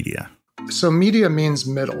that media. So media means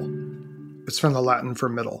middle. It's from the Latin for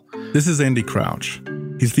middle. This is Andy Crouch.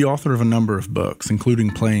 He's the author of a number of books,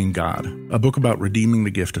 including Playing God, a book about redeeming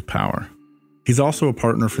the gift of power. He's also a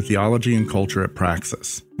partner for theology and culture at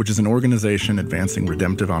Praxis, which is an organization advancing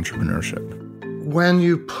redemptive entrepreneurship. When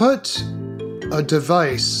you put a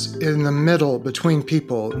device in the middle between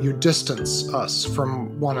people, you distance us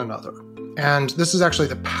from one another. And this is actually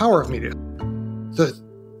the power of media. The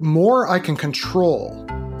more I can control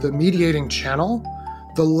the mediating channel,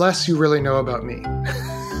 the less you really know about me.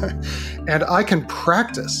 And I can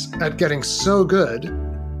practice at getting so good,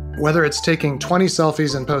 whether it's taking 20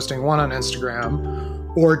 selfies and posting one on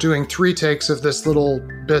Instagram, or doing 3 takes of this little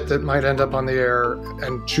bit that might end up on the air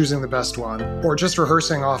and choosing the best one, or just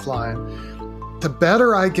rehearsing offline. The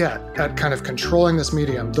better I get at kind of controlling this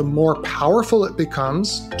medium, the more powerful it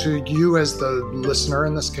becomes to you as the listener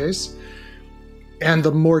in this case, and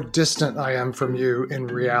the more distant I am from you in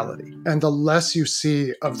reality, and the less you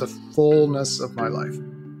see of the fullness of my life.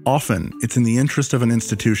 Often, it's in the interest of an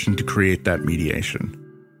institution to create that mediation.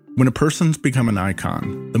 When a person's become an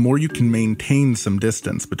icon, the more you can maintain some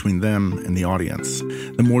distance between them and the audience,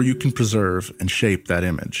 the more you can preserve and shape that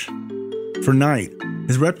image. For Knight,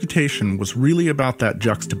 his reputation was really about that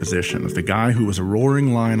juxtaposition of the guy who was a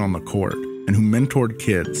roaring lion on the court and who mentored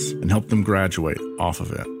kids and helped them graduate off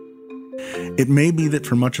of it. It may be that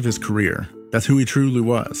for much of his career, that's who he truly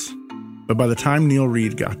was. But by the time Neil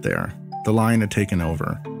Reed got there, the lion had taken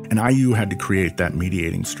over, and IU had to create that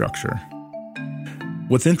mediating structure.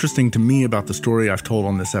 What's interesting to me about the story I've told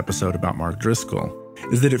on this episode about Mark Driscoll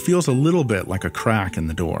is that it feels a little bit like a crack in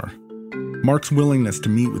the door. Mark's willingness to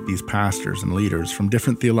meet with these pastors and leaders from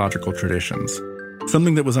different theological traditions,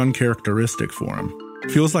 something that was uncharacteristic for him,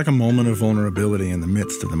 feels like a moment of vulnerability in the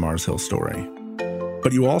midst of the Mars Hill story.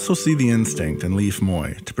 But you also see the instinct in Leif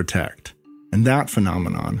Moy to protect. And that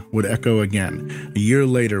phenomenon would echo again a year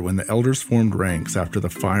later when the elders formed ranks after the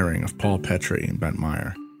firing of Paul Petrie and Bent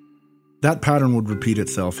Meyer. That pattern would repeat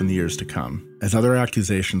itself in the years to come, as other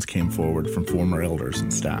accusations came forward from former elders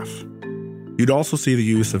and staff. You'd also see the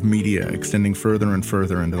use of media extending further and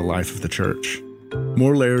further into the life of the church.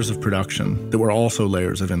 More layers of production that were also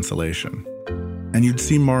layers of insulation. And you'd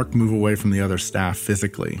see Mark move away from the other staff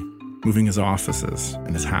physically, moving his offices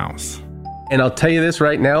and his house. And I'll tell you this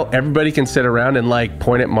right now, everybody can sit around and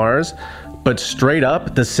point at Mars, but straight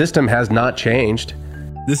up, the system has not changed.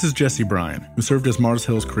 This is Jesse Bryan, who served as Mars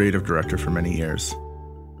Hill's creative director for many years.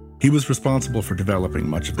 He was responsible for developing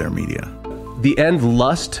much of their media. The end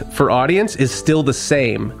lust for audience is still the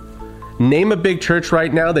same. Name a big church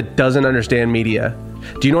right now that doesn't understand media.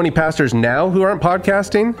 Do you know any pastors now who aren't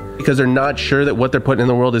podcasting because they're not sure that what they're putting in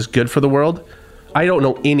the world is good for the world? I don't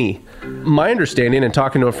know any. My understanding, and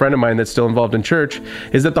talking to a friend of mine that's still involved in church,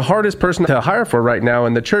 is that the hardest person to hire for right now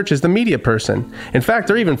in the church is the media person. In fact,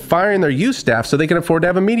 they're even firing their youth staff so they can afford to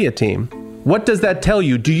have a media team. What does that tell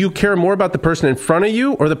you? Do you care more about the person in front of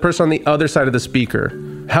you or the person on the other side of the speaker?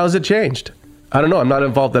 How's it changed? I don't know. I'm not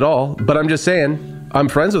involved at all, but I'm just saying, I'm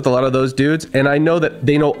friends with a lot of those dudes, and I know that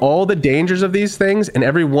they know all the dangers of these things, and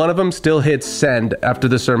every one of them still hits send after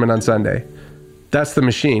the sermon on Sunday. That's the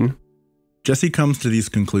machine. Jesse comes to these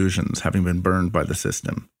conclusions having been burned by the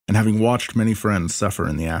system and having watched many friends suffer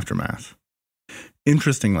in the aftermath.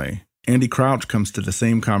 Interestingly, Andy Crouch comes to the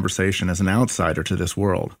same conversation as an outsider to this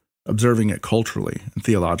world, observing it culturally and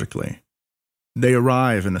theologically. They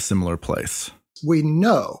arrive in a similar place. We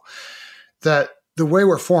know that the way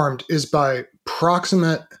we're formed is by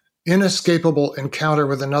proximate, inescapable encounter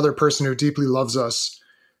with another person who deeply loves us,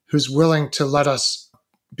 who's willing to let us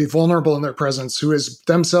be vulnerable in their presence, who is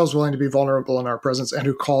themselves willing to be vulnerable in our presence, and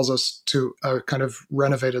who calls us to a kind of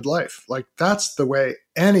renovated life. That's the way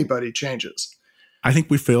anybody changes. I think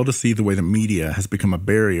we fail to see the way the media has become a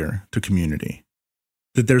barrier to community.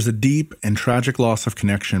 That there's a deep and tragic loss of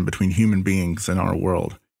connection between human beings in our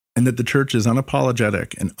world, and that the church's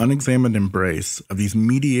unapologetic and unexamined embrace of these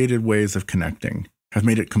mediated ways of connecting have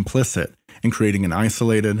made it complicit in creating an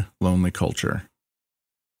isolated, lonely culture.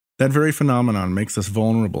 That very phenomenon makes us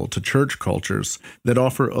vulnerable to church cultures that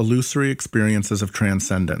offer illusory experiences of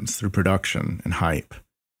transcendence through production and hype.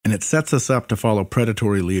 And it sets us up to follow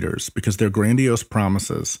predatory leaders because their grandiose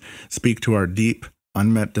promises speak to our deep,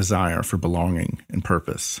 unmet desire for belonging and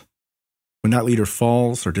purpose. When that leader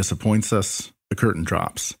falls or disappoints us, the curtain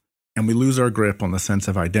drops, and we lose our grip on the sense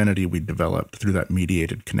of identity we developed through that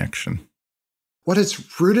mediated connection. What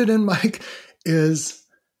it's rooted in, Mike, is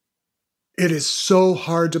it is so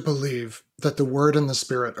hard to believe that the Word and the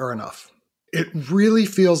Spirit are enough. It really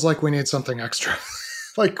feels like we need something extra.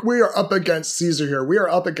 We are up against Caesar here. We are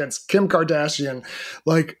up against Kim Kardashian.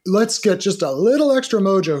 Let's get just a little extra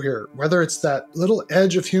mojo here, whether it's that little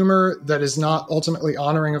edge of humor that is not ultimately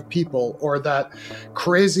honoring of people, or that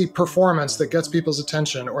crazy performance that gets people's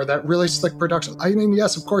attention, or that really slick production. I mean,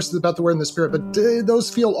 yes, of course, it's about the Word and the Spirit, but those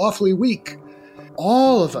feel awfully weak.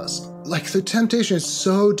 All of us, the temptation is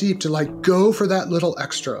so deep to go for that little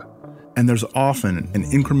extra. And there's often an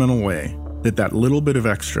incremental way that little bit of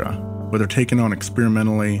extra, whether taken on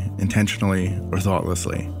experimentally, intentionally, or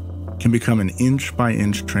thoughtlessly, can become an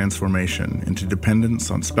inch-by-inch transformation into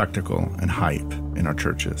dependence on spectacle and hype in our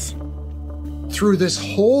churches. Through this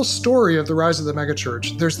whole story of the rise of the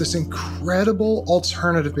megachurch, there's this incredible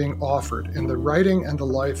alternative being offered in the writing and the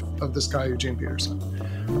life of this guy, Eugene Peterson,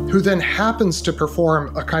 who then happens to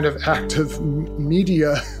perform a kind of act of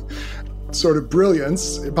media sort of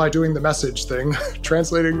brilliance by doing the message thing,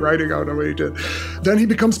 translating, writing, I don't know what he did. Then he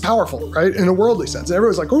becomes powerful, right? In a worldly sense. And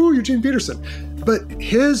everyone's like, oh, Eugene Peterson. But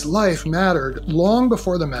his life mattered long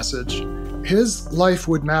before the message. His life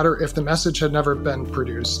would matter if the message had never been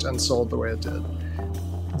produced and sold the way it did.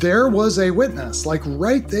 There was a witness,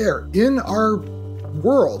 right there in our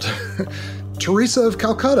world. Teresa of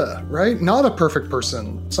Calcutta, right? Not a perfect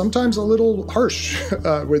person, sometimes a little harsh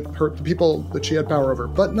with the people that she had power over,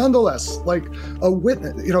 but nonetheless, a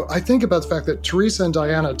witness. I think about the fact that Teresa and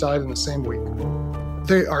Diana died in the same week.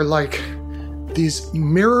 They are these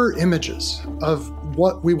mirror images of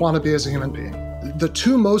what we want to be as a human being. The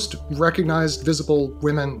two most recognized, visible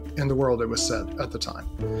women in the world, it was said at the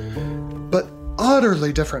time. But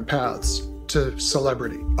utterly different paths to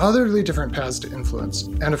celebrity, utterly different paths to influence.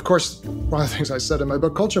 And of course, one of the things I said in my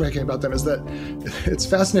book, Culture Making, about them is that it's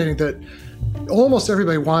fascinating that almost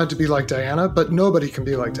everybody wanted to be like Diana, but nobody can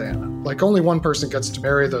be like Diana. Like, only one person gets to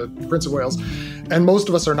marry the Prince of Wales, and most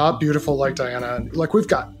of us are not beautiful like Diana. And like, we've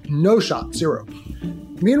got no shot, zero.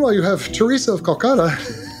 Meanwhile, you have Teresa of Calcutta,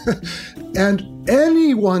 and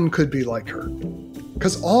anyone could be like her.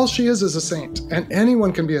 Because all she is a saint, and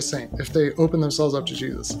anyone can be a saint if they open themselves up to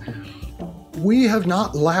Jesus. We have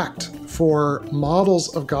not lacked for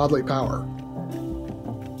models of godly power.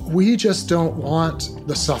 We just don't want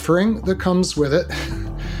the suffering that comes with it,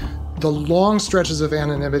 the long stretches of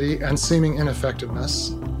anonymity and seeming ineffectiveness,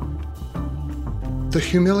 the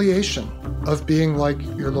humiliation of being like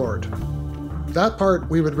your Lord. That part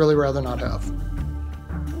we would really rather not have.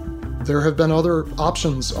 There have been other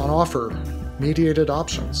options on offer, mediated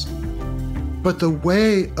options. But the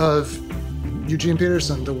way of Eugene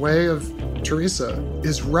Peterson, the way of Teresa,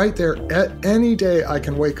 is right there. At any day I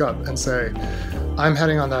can wake up and say, I'm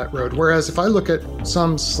heading on that road. Whereas if I look at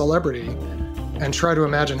some celebrity and try to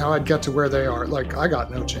imagine how I'd get to where they are, like, I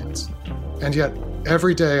got no chance. And yet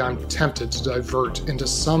every day I'm tempted to divert into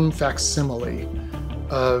some facsimile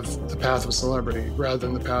of the path of celebrity rather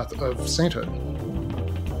than the path of sainthood.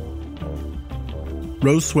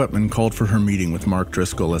 Rose Sweatman called for her meeting with Mark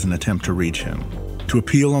Driscoll as an attempt to reach him, to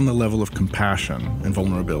appeal on the level of compassion and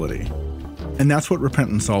vulnerability. And that's what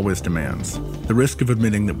repentance always demands, the risk of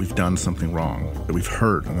admitting that we've done something wrong, that we've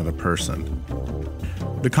hurt another person.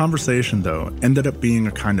 The conversation, though, ended up being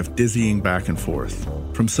a kind of dizzying back and forth,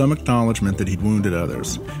 from some acknowledgement that he'd wounded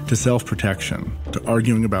others, to self-protection, to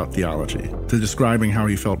arguing about theology, to describing how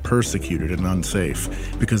he felt persecuted and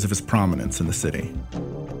unsafe because of his prominence in the city.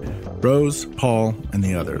 Rose, Paul, and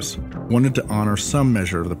the others wanted to honor some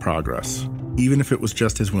measure of the progress, even if it was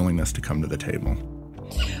just his willingness to come to the table.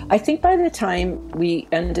 I think by the time we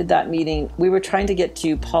ended that meeting, we were trying to get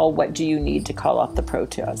to, Paul, what do you need to call off the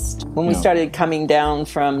protest? When we started coming down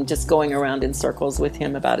from just going around in circles with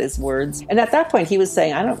him about his words. And at that point, he was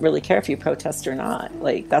saying, I don't really care if you protest or not.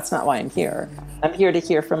 Like, that's not why I'm here. I'm here to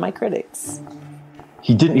hear from my critics.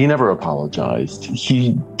 He never apologized.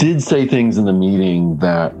 He did say things in the meeting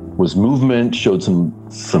that was movement, showed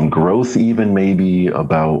some growth even maybe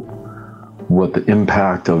about what the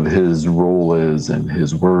impact of his role is and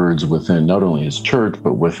his words within not only his church,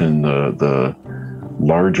 but within the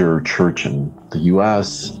larger church in the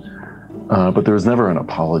U.S. But there was never an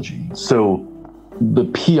apology. So the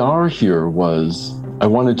PR here was, I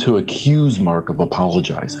wanted to accuse Mark of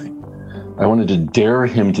apologizing. I wanted to dare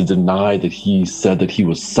him to deny that he said that he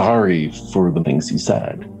was sorry for the things he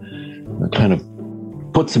said. It kind of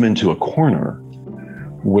puts him into a corner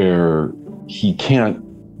where he can't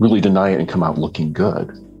really deny it and come out looking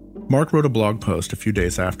good. Mark wrote a blog post a few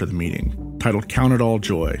days after the meeting, titled Count It All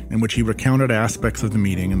Joy, in which he recounted aspects of the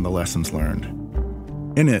meeting and the lessons learned.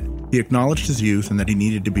 In it, he acknowledged his youth and that he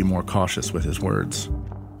needed to be more cautious with his words.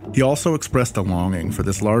 He also expressed a longing for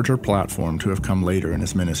this larger platform to have come later in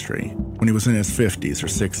his ministry, when he was in his 50s or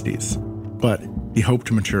 60s, but he hoped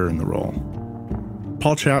to mature in the role.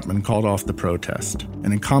 Paul Chapman called off the protest,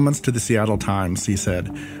 and in comments to the Seattle Times, he said,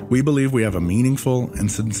 "We believe we have a meaningful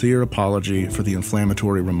and sincere apology for the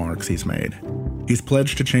inflammatory remarks he's made. He's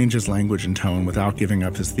pledged to change his language and tone without giving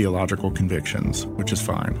up his theological convictions, which is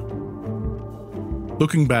fine."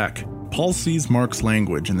 Looking back, Paul sees Mark's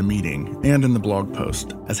language in the meeting and in the blog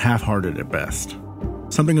post as half-hearted at best,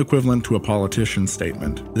 something equivalent to a politician's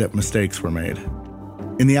statement that mistakes were made.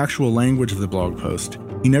 In the actual language of the blog post,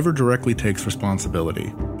 he never directly takes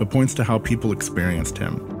responsibility, but points to how people experienced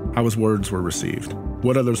him, how his words were received,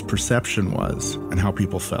 what others' perception was, and how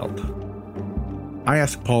people felt. I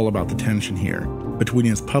asked Paul about the tension here between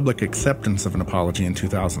his public acceptance of an apology in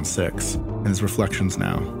 2006 and his reflections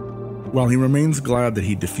now. While he remains glad that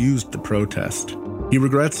he diffused the protest, he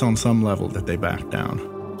regrets on some level that they backed down.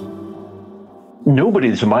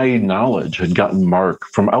 Nobody, to my knowledge, had gotten Mark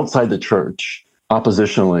from outside the church,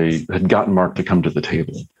 oppositionally, had gotten Mark to come to the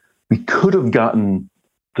table. We could have gotten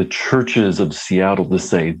the churches of Seattle to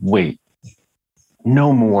say, wait,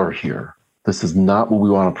 no more here. This is not what we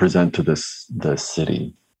want to present to this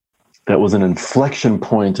city. That was an inflection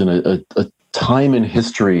point in a time in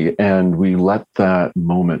history, and we let that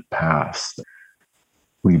moment pass.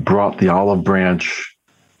 We brought the olive branch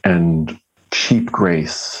and cheap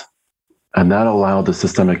grace, and that allowed the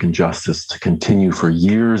systemic injustice to continue for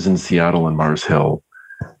years in Seattle and Mars Hill.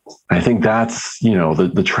 I think that's,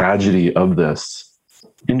 the tragedy of this.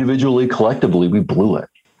 Individually, collectively, we blew it.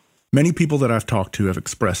 Many people that I've talked to have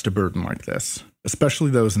expressed a burden like this,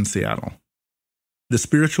 especially those in Seattle. The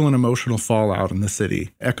spiritual and emotional fallout in the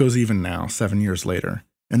city echoes even now, 7 years later,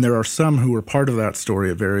 and there are some who were part of that story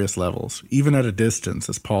at various levels, even at a distance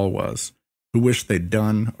as Paul was, who wish they'd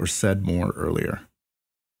done or said more earlier.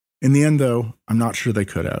 In the end, though, I'm not sure they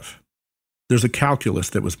could have. There's a calculus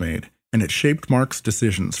that was made, and it shaped Mark's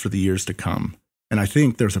decisions for the years to come, and I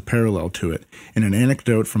think there's a parallel to it in an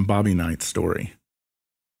anecdote from Bobby Knight's story.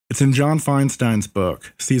 It's in John Feinstein's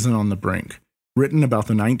book, Season on the Brink, written about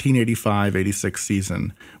the 1985-86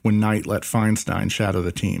 season when Knight let Feinstein shadow the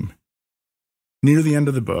team. Near the end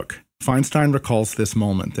of the book, Feinstein recalls this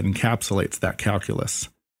moment that encapsulates that calculus,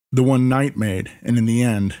 the one Knight made, and in the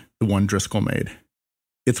end, the one Driscoll made.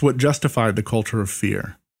 It's what justified the culture of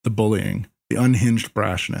fear, the bullying, the unhinged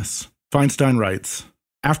brashness. Feinstein writes,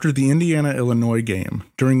 "After the Indiana-Illinois game,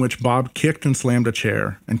 during which Bob kicked and slammed a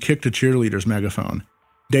chair and kicked a cheerleader's megaphone,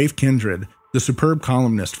 Dave Kindred, the superb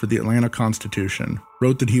columnist for the Atlanta Constitution,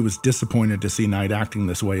 wrote that he was disappointed to see Knight acting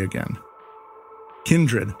this way again.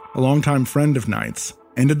 Kindred, a longtime friend of Knight's,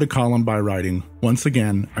 ended the column by writing, 'Once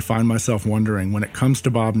again, I find myself wondering when it comes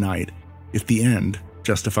to Bob Knight, if the end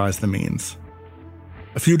justifies the means.'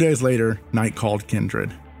 A few days later, Knight called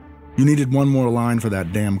Kindred. 'You needed one more line for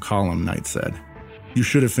that damn column,' Knight said. 'You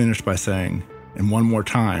should have finished by saying, and one more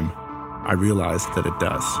time, I realized that it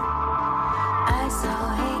does.'" I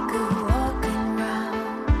saw Haku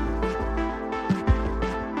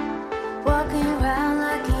walking around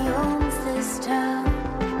like he owns this town.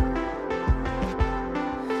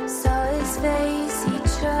 Saw his face, he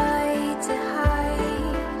tried to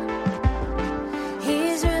hide.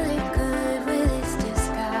 He's really good with his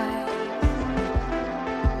disguise.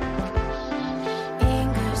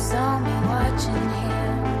 Anger saw me watching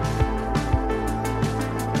him.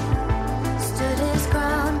 Stood his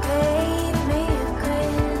ground, gave me a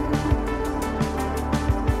grin.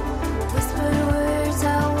 Whispered words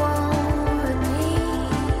I won't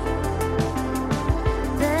repeat.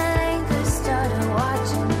 Then anger started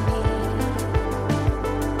watching me.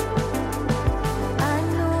 I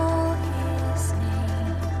know his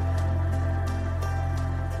name.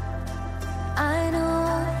 I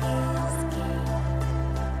know his game.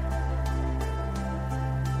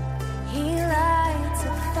 He lights a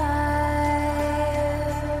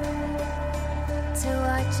fire to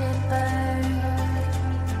watch it burn.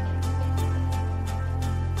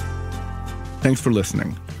 Thanks for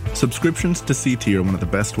listening. Subscriptions to CT are one of the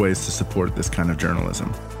best ways to support this kind of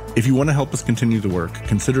journalism. If you want to help us continue the work,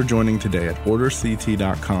 consider joining today at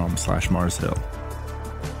orderct.com/Mars Hill.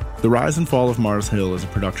 The Rise and Fall of Mars Hill is a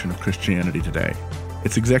production of Christianity Today.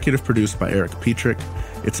 It's executive produced by Eric Petrick.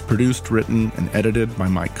 It's produced, written, and edited by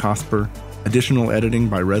Mike Cosper. Additional editing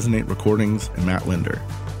by Resonate Recordings and Matt Linder.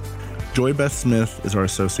 Joy Beth Smith is our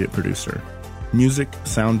associate producer. Music,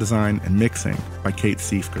 sound design, and mixing by Kate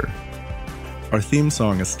Siefker. Our theme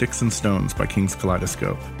song is Sticks and Stones by King's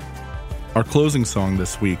Kaleidoscope. Our closing song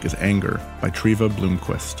this week is Anger by Treva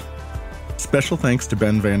Bloomquist. Special thanks to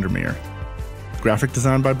Ben Vandermeer. Graphic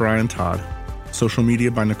design by Brian Todd. Social media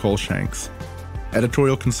by Nicole Shanks.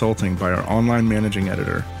 Editorial consulting by our online managing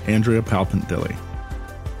editor, Andrea Palpant-Dilley.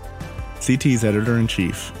 CT's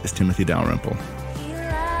editor-in-chief is Timothy Dalrymple.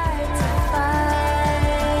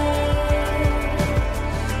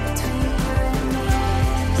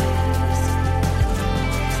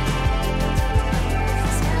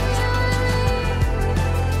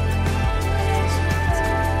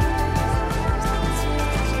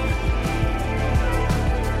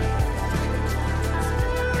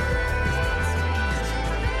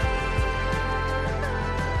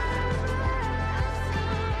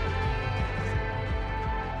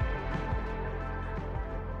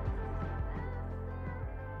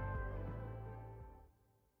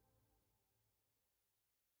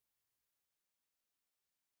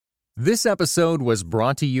 This episode was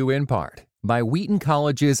brought to you in part by Wheaton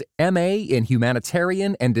College's MA in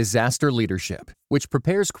Humanitarian and Disaster Leadership, which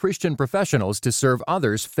prepares Christian professionals to serve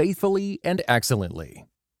others faithfully and excellently.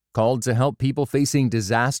 Called to help people facing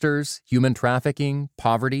disasters, human trafficking,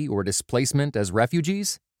 poverty, or displacement as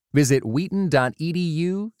refugees? Visit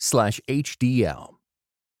wheaton.edu/HDL.